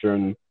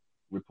consumption,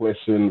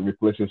 replacing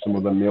some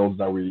of the meals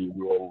that we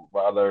will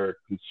rather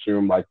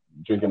consume, like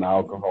drinking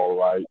alcohol,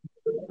 right?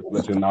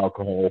 Replacing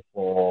alcohol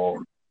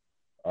for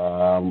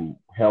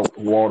health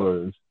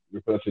waters,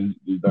 replacing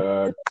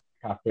the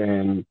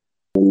caffeine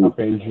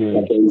drinks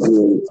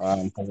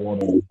for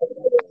water.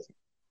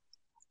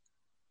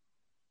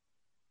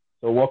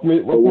 So walk me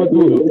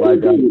through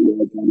like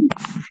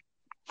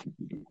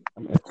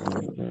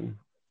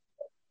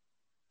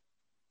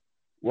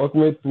walk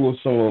me through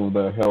some of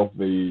the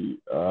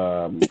healthy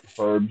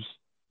herbs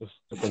to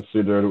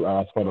consider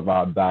as part of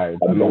our diet.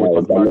 I know we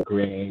talked about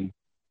grains.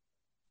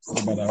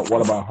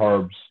 What about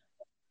herbs?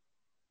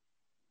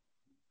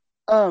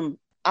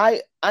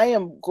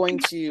 I'm going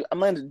to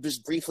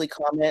just briefly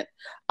comment.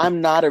 I'm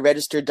not a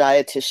registered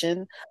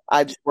dietitian.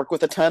 I just work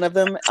with a ton of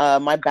them.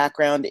 My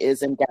background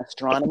is in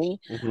gastronomy.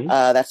 Mm-hmm.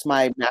 That's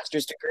my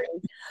master's degree.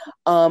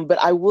 But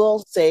I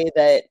will say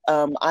that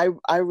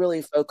I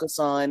really focus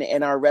on,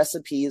 and our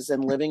recipes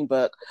and living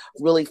book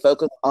really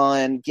focus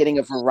on getting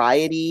a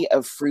variety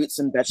of fruits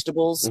and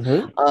vegetables.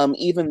 Mm-hmm.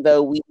 Even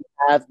though we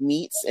have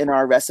meats in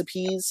our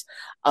recipes,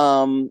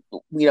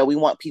 we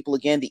want people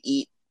again to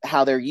eat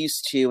how they're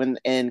used to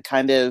and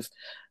kind of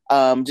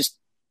just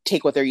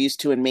take what they're used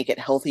to and make it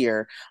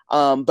healthier.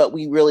 But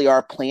we really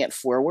are plant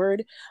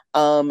forward.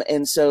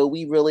 And so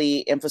we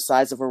really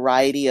emphasize a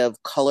variety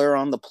of color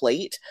on the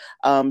plate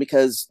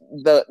because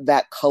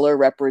that color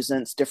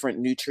represents different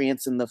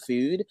nutrients in the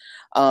food.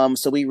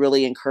 So we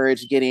really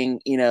encourage getting,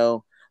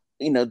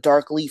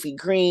 dark leafy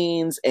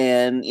greens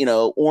and,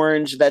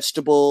 orange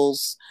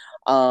vegetables,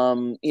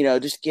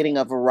 just getting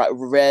a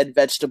red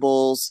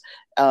vegetables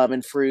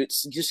and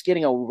fruits, just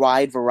getting a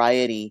wide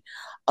variety.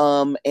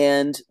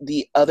 And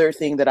the other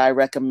thing that I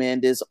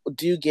recommend is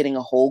getting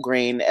a whole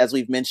grain, as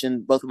we've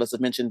mentioned, both of us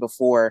have mentioned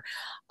before.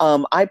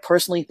 I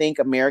personally think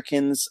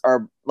Americans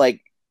are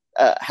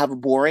have a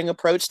boring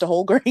approach to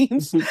whole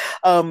grains.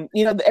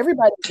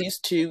 Everybody's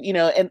used to,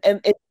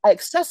 and it's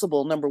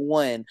accessible, number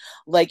one,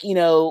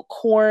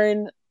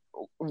 corn,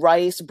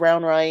 rice,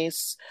 brown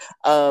rice,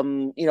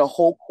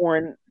 whole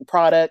corn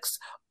products,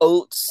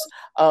 oats.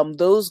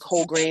 Those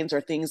whole grains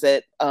are things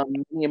that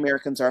many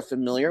Americans are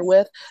familiar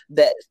with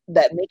that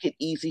make it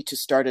easy to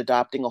start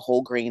adopting a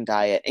whole grain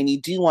diet. And you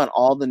do want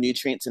all the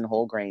nutrients in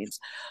whole grains.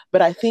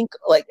 But I think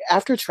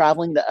after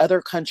traveling to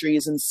other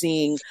countries and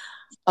seeing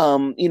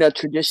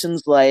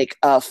traditions like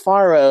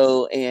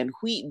farro and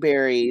wheat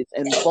berries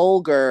and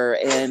bulgur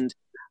and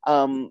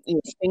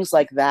things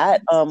like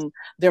that.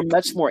 They're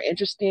much more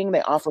interesting.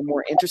 They offer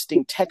more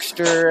interesting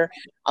texture,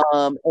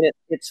 and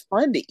it's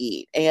fun to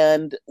eat.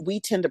 And we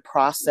tend to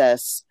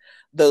process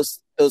those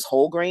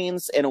whole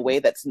grains in a way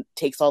that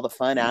takes all the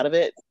fun out of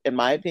it, in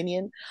my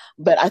opinion.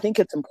 But I think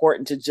it's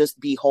important to just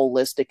be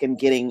holistic and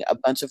getting a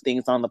bunch of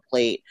things on the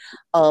plate.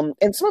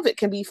 And some of it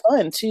can be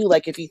fun too.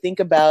 Like if you think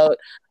about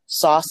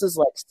sauces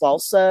like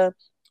salsa,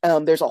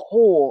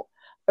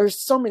 there's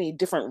so many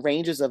different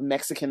ranges of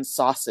Mexican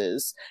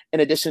sauces in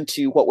addition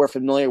to what we're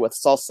familiar with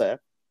salsa.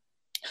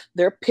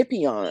 There are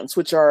pipions,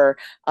 which are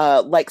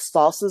like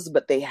salsas,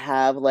 but they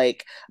have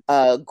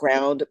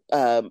ground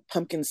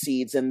pumpkin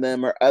seeds in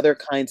them or other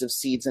kinds of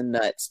seeds and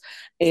nuts.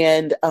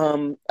 And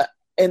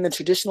in the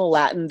traditional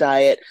Latin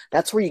diet,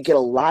 that's where you get a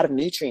lot of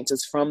nutrients,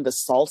 is from the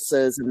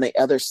salsas and the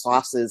other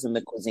sauces in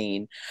the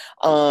cuisine.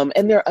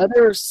 And there are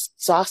other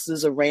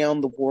sauces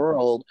around the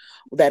world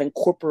that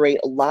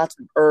incorporate lots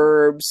of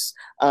herbs,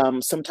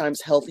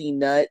 sometimes healthy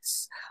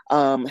nuts,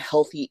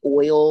 healthy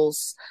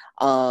oils,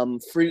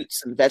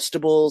 fruits and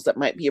vegetables that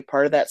might be a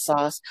part of that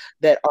sauce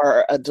that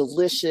are a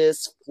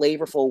delicious,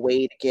 flavorful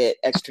way to get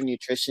extra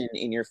nutrition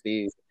in your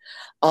food.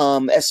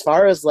 As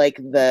far as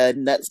the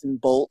nuts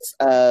and bolts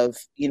of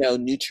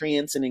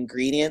nutrients and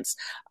ingredients,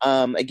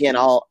 again,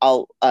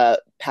 I'll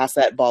pass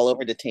that ball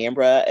over to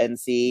Tambra and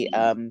see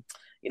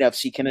if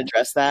she can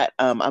address that.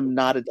 I'm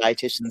not a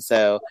dietitian,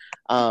 so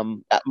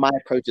my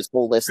approach is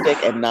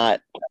holistic and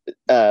not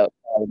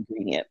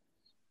ingredient.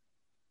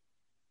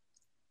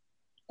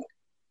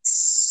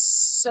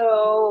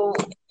 So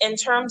in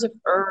terms of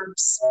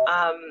herbs,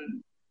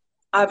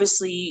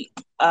 obviously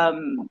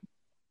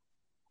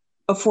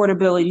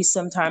affordability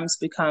sometimes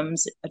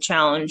becomes a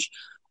challenge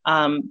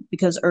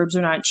because herbs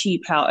are not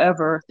cheap.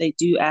 However, they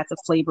do add the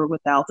flavor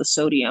without the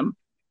sodium.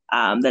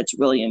 That's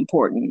really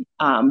important.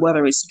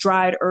 Whether it's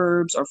dried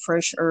herbs or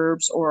fresh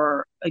herbs,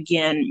 or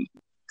again,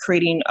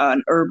 creating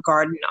an herb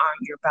garden on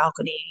your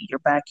balcony, your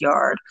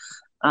backyard,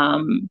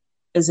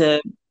 is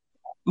a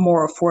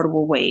more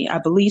affordable way. I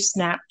believe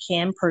SNAP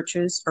can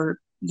purchase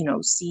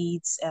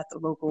seeds at the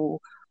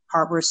local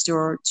hardware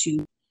store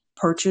to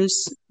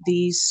purchase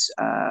these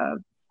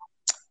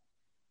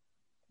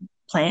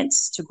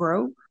plants to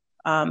grow.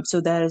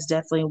 So that is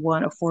definitely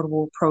one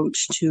affordable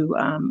approach to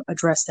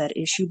address that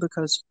issue,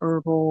 because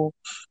herbal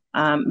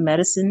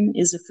medicine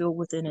is a field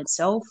within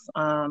itself,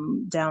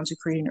 down to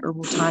creating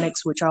herbal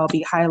tonics, which I'll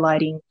be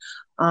highlighting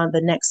on the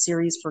next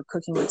series for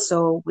Cooking with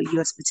Soul with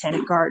U.S.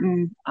 Botanic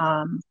Garden,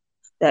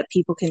 that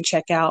people can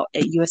check out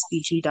at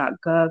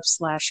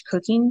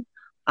usbg.gov/cooking,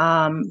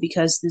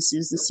 because this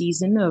is the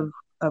season of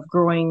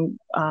growing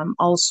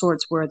all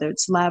sorts, whether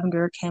it's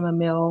lavender,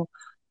 chamomile,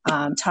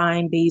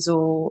 thyme,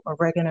 basil,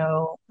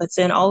 oregano, but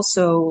then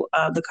also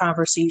the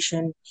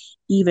conversation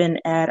even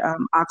at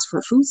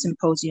Oxford Food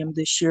Symposium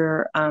this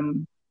year,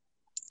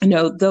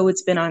 though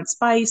it's been on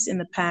spice in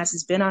the past,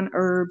 it's been on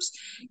herbs,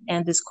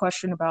 and this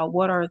question about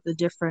what are the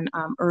different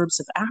herbs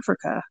of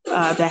Africa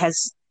that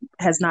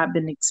has not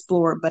been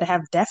explored, but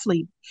have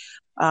definitely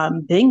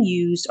been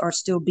used, are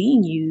still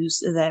being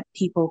used, that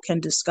people can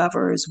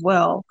discover as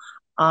well.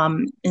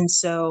 And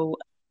so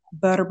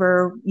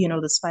Berber,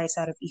 the spice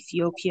out of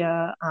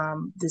Ethiopia,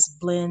 this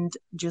blend,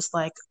 just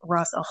like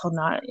Ras Al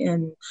Hanout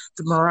in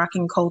the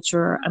Moroccan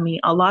culture. I mean,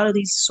 a lot of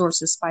these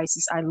sorts of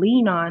spices I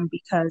lean on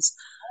because,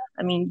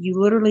 I mean, you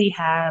literally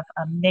have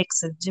a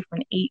mix of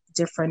 8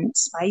 different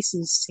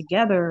spices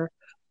together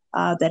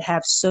that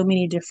have so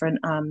many different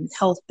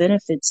health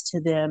benefits to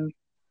them.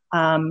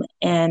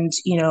 And,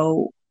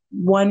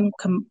 one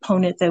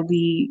component that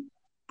we,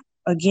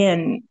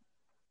 again,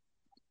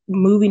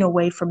 moving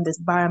away from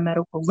this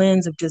biomedical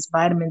lens of just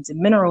vitamins and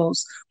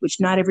minerals, which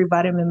not every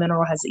vitamin and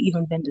mineral has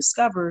even been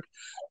discovered,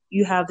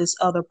 you have this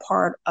other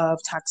part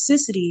of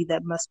toxicity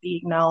that must be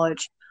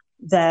acknowledged,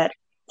 that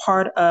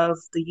part of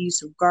the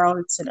use of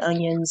garlics and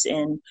onions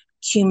and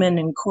cumin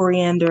and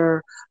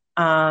coriander,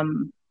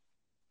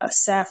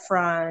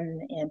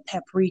 saffron and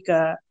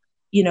paprika,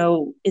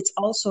 it's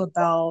also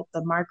about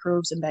the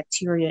microbes and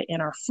bacteria in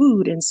our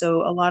food. And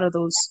so a lot of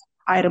those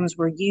items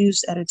were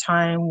used at a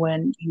time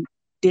when you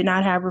did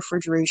not have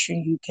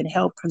refrigeration. You can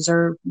help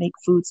make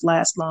foods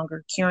last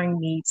longer, curing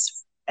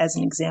meats as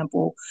an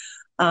example.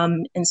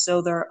 And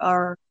so there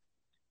are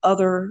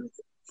other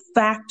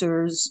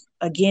factors,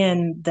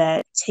 again,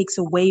 that takes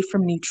away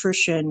from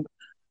nutrition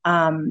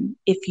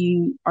if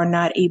you are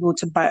not able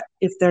to buy,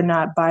 if they're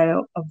not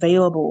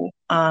bioavailable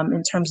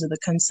in terms of the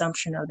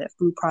consumption of that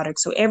food product.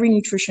 So every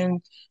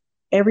nutrient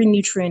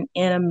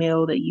in a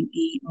meal that you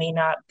eat may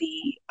not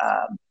be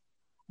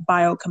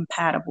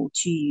biocompatible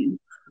to you.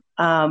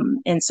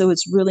 And so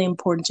it's really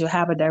important to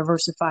have a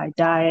diversified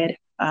diet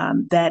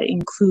that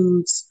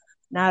includes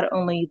not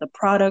only the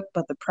product,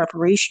 but the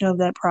preparation of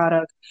that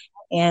product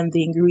and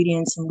the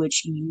ingredients in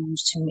which you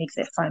use to make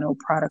that final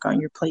product on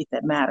your plate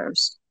that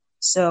matters.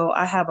 So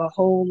I have a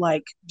whole,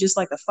 just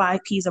like the 5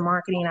 Ps of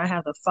marketing, I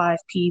have the 5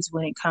 Ps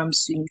when it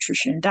comes to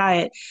nutrition and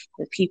diet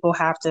that people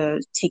have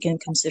to take in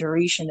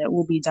consideration, that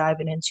we'll be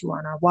diving into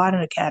on our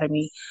Wadden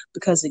Academy,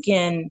 because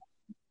again,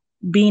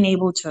 being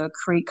able to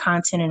create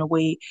content in a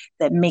way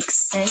that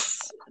makes sense,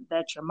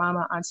 that your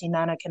mama, auntie,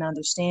 nana can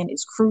understand,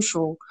 is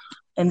crucial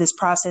in this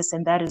process.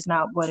 And that is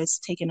not what is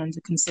taken into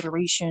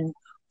consideration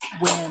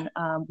when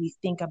we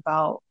think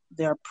about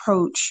the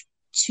approach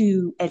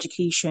to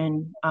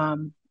education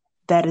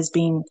that is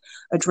being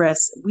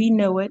addressed. We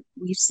know it.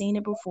 We've seen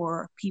it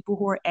before. People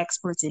who are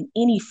experts in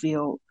any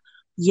field,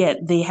 yet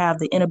they have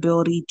the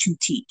inability to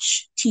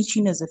teach.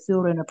 Teaching is a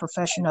field and a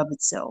profession of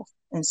itself.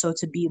 And so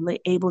to be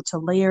able to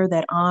layer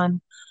that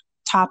on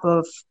top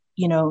of,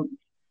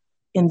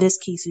 in this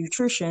case,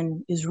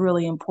 nutrition, is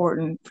really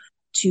important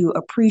to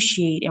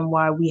appreciate, and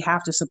why we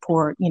have to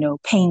support,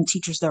 paying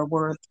teachers their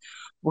worth,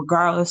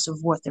 regardless of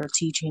what they're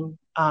teaching,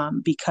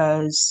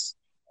 because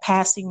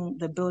the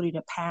ability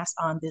to pass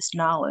on this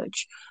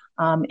knowledge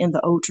in the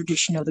old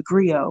tradition of the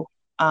griot,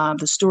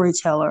 the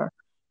storyteller,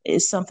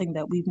 is something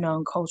that we've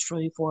known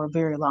culturally for a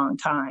very long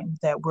time,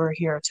 that we're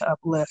here to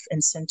uplift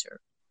and center.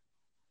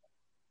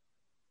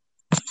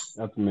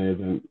 That's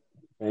amazing.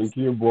 Thank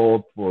you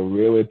both for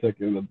really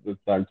taking the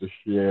time to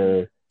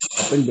share.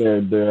 I think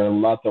there are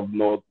lots of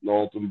notes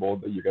and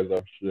both that you guys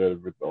have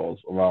shared with us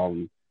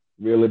around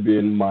really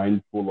being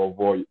mindful of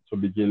what to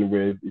begin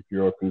with. If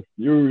you're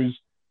confused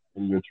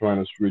and you're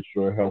trying to switch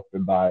to a healthy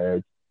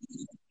diet,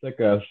 take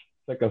a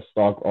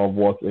stock of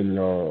what's in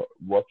your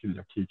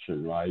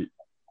kitchen, right?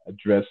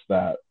 Address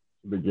that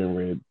to begin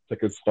with.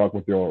 Take a stock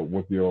with your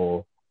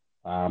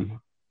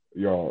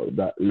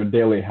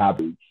daily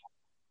habits.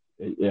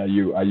 Are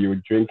you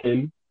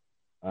drinking?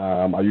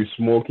 Are you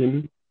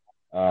smoking?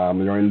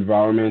 Your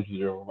environment, is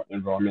your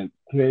environment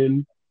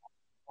clean?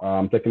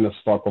 Taking a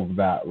stock of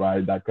that,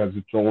 right? That, because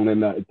it's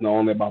not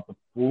only about the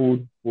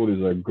food. Food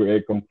is a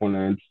great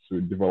component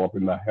to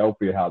developing the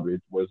healthy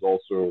habits, but it's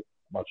also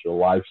about your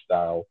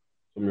lifestyle.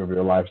 Some of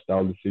your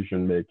lifestyle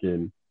decision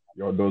making,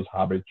 those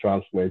habits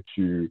translate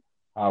to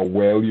how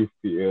well you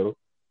feel,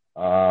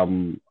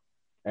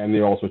 and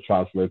it also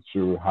translates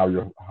to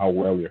how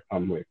well your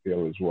family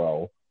feel as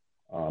well.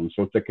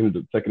 So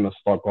taking a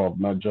stock of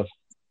not just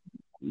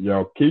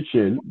your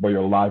kitchen but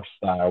your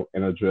lifestyle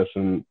and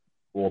addressing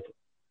both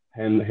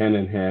hand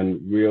in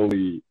hand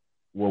really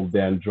will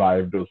then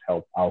drive those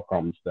health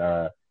outcomes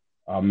that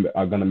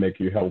are going to make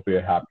you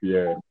healthier,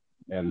 happier,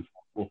 and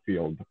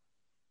fulfilled.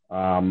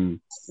 One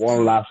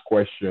last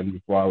question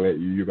before I let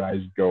you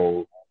guys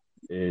go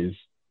is,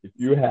 if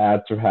you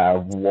had to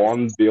have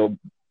one bill,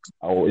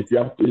 or if you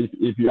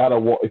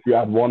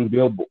had one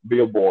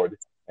billboard,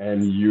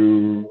 and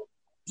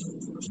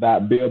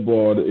that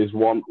billboard is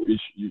one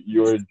which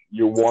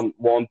you want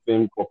one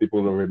thing for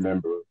people to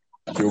remember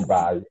you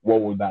by,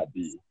 what would that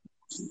be?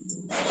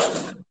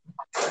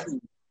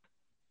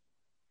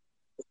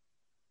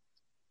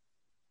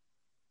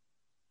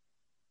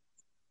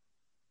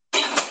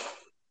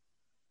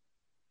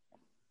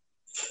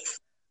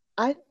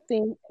 I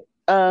think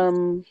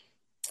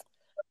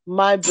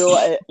my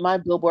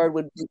billboard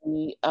would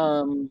be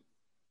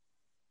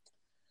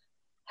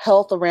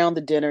health around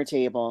the dinner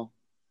table.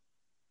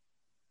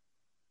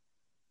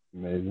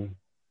 Amazing.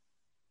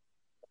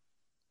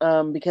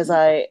 Because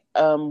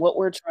what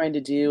we're trying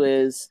to do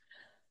is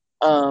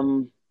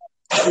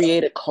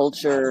create a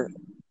culture.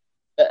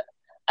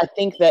 I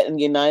think that in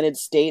the United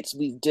States,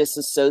 we've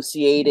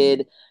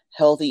disassociated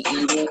healthy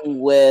eating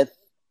with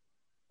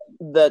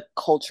the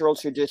cultural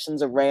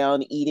traditions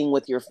around eating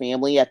with your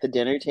family at the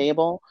dinner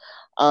table,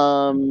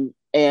 and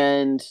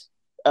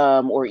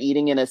or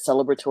eating in a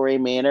celebratory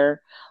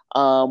manner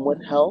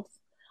with health.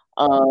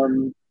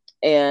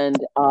 And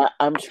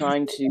I'm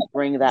trying to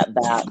bring that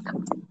back.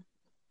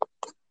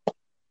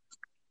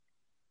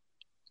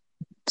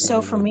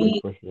 So for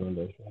me,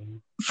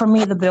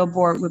 the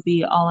billboard would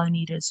be all I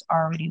need is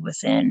already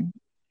within.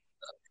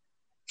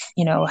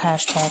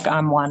 Hashtag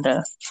I'm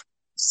Wanda.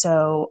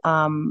 So,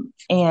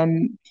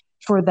 and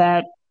for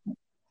that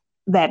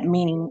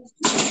meaning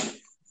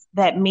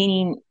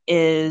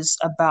is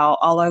about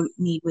all I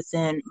need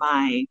within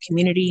my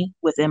community,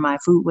 within my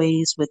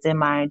foodways, within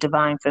my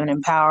divine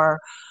feminine power.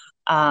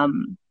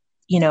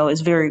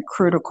 Is very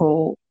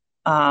critical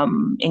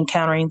in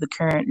countering the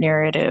current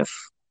narrative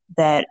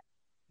that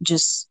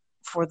just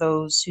for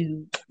those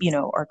who,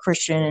 are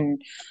Christian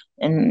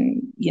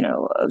and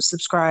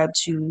subscribe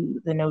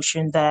to the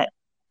notion that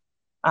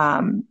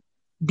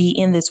be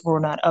in this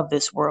world, not of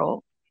this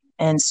world.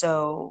 And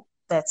so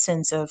that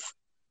sense of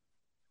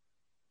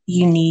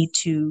you need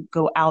to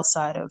go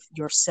outside of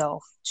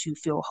yourself to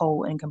feel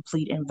whole and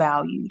complete and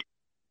valued,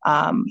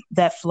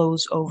 that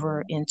flows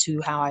over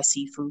into how I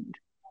see food.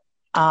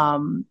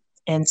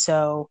 And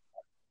so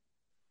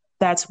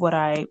that's what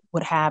I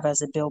would have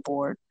as a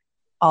billboard.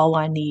 All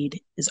I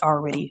need is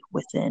already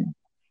within.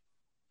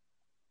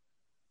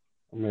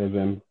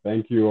 Amazing.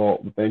 Thank you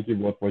all. Thank you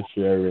both for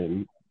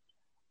sharing.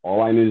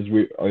 All I need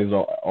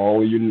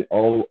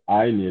all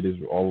I need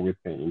is all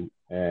within,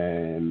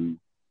 and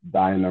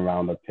dining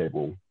around the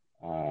table.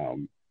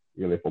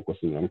 Really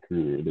focusing on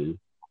community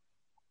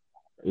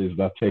is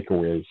the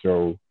takeaway.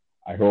 So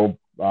I hope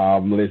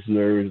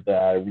listeners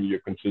that when you're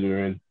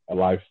considering a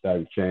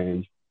lifestyle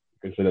change,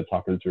 consider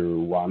talking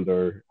to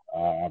Wanda,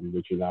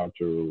 reaching out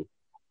to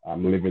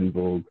Living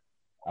Book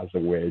as a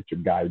way to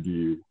guide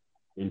you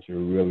into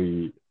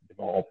really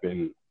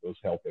developing those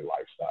healthy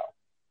lifestyles.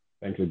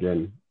 Thanks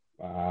again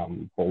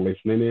for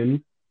listening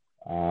in.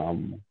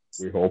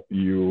 We hope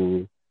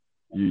you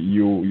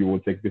will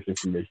take this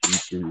information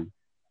to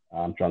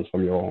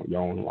transform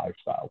your own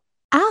lifestyle.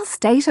 Our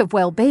state of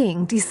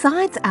well-being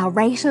decides our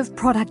rate of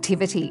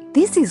productivity.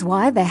 This is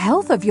why the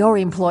health of your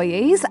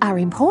employees are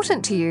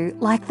important to you,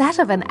 like that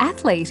of an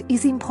athlete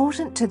is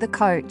important to the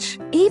coach.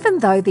 Even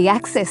though the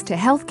access to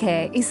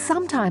healthcare is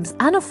sometimes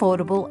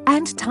unaffordable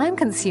and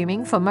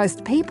time-consuming for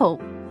most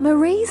people,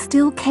 Marie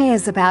still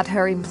cares about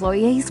her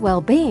employees'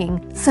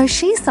 well-being, so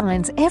she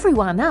signs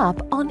everyone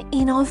up on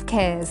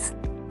InnovCares.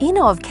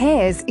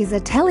 InnovCares is a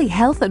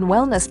telehealth and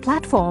wellness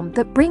platform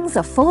that brings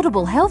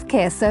affordable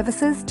healthcare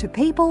services to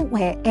people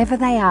wherever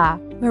they are.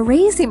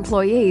 Marie's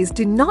employees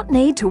do not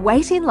need to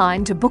wait in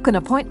line to book an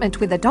appointment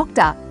with a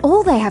doctor.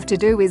 All they have to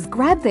do is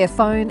grab their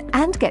phone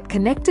and get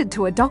connected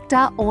to a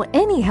doctor or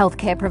any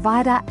healthcare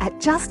provider at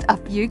just a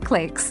few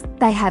clicks.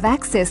 They have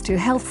access to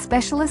health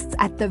specialists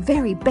at the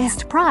very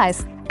best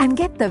price and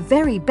get the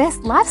very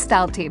best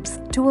lifestyle tips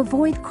to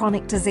avoid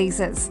chronic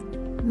diseases.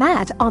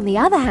 Matt, on the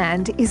other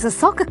hand, is a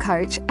soccer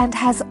coach and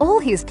has all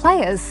his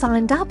players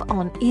signed up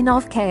on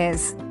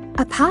InnovCares.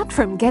 Apart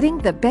from getting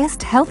the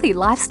best healthy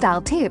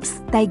lifestyle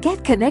tips, they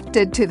get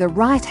connected to the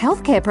right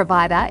healthcare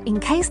provider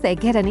in case they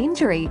get an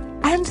injury,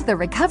 and the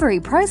recovery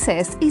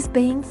process is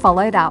being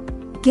followed up.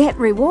 Get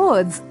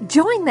rewards,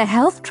 join the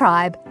health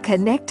tribe,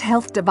 connect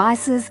health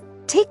devices,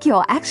 tick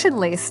your action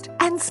list,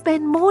 and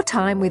spend more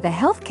time with a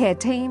healthcare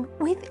team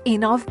with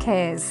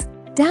InnovCares.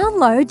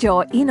 Download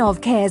your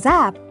InnovCares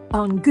app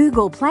on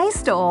Google Play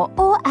Store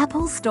or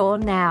Apple Store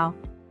now.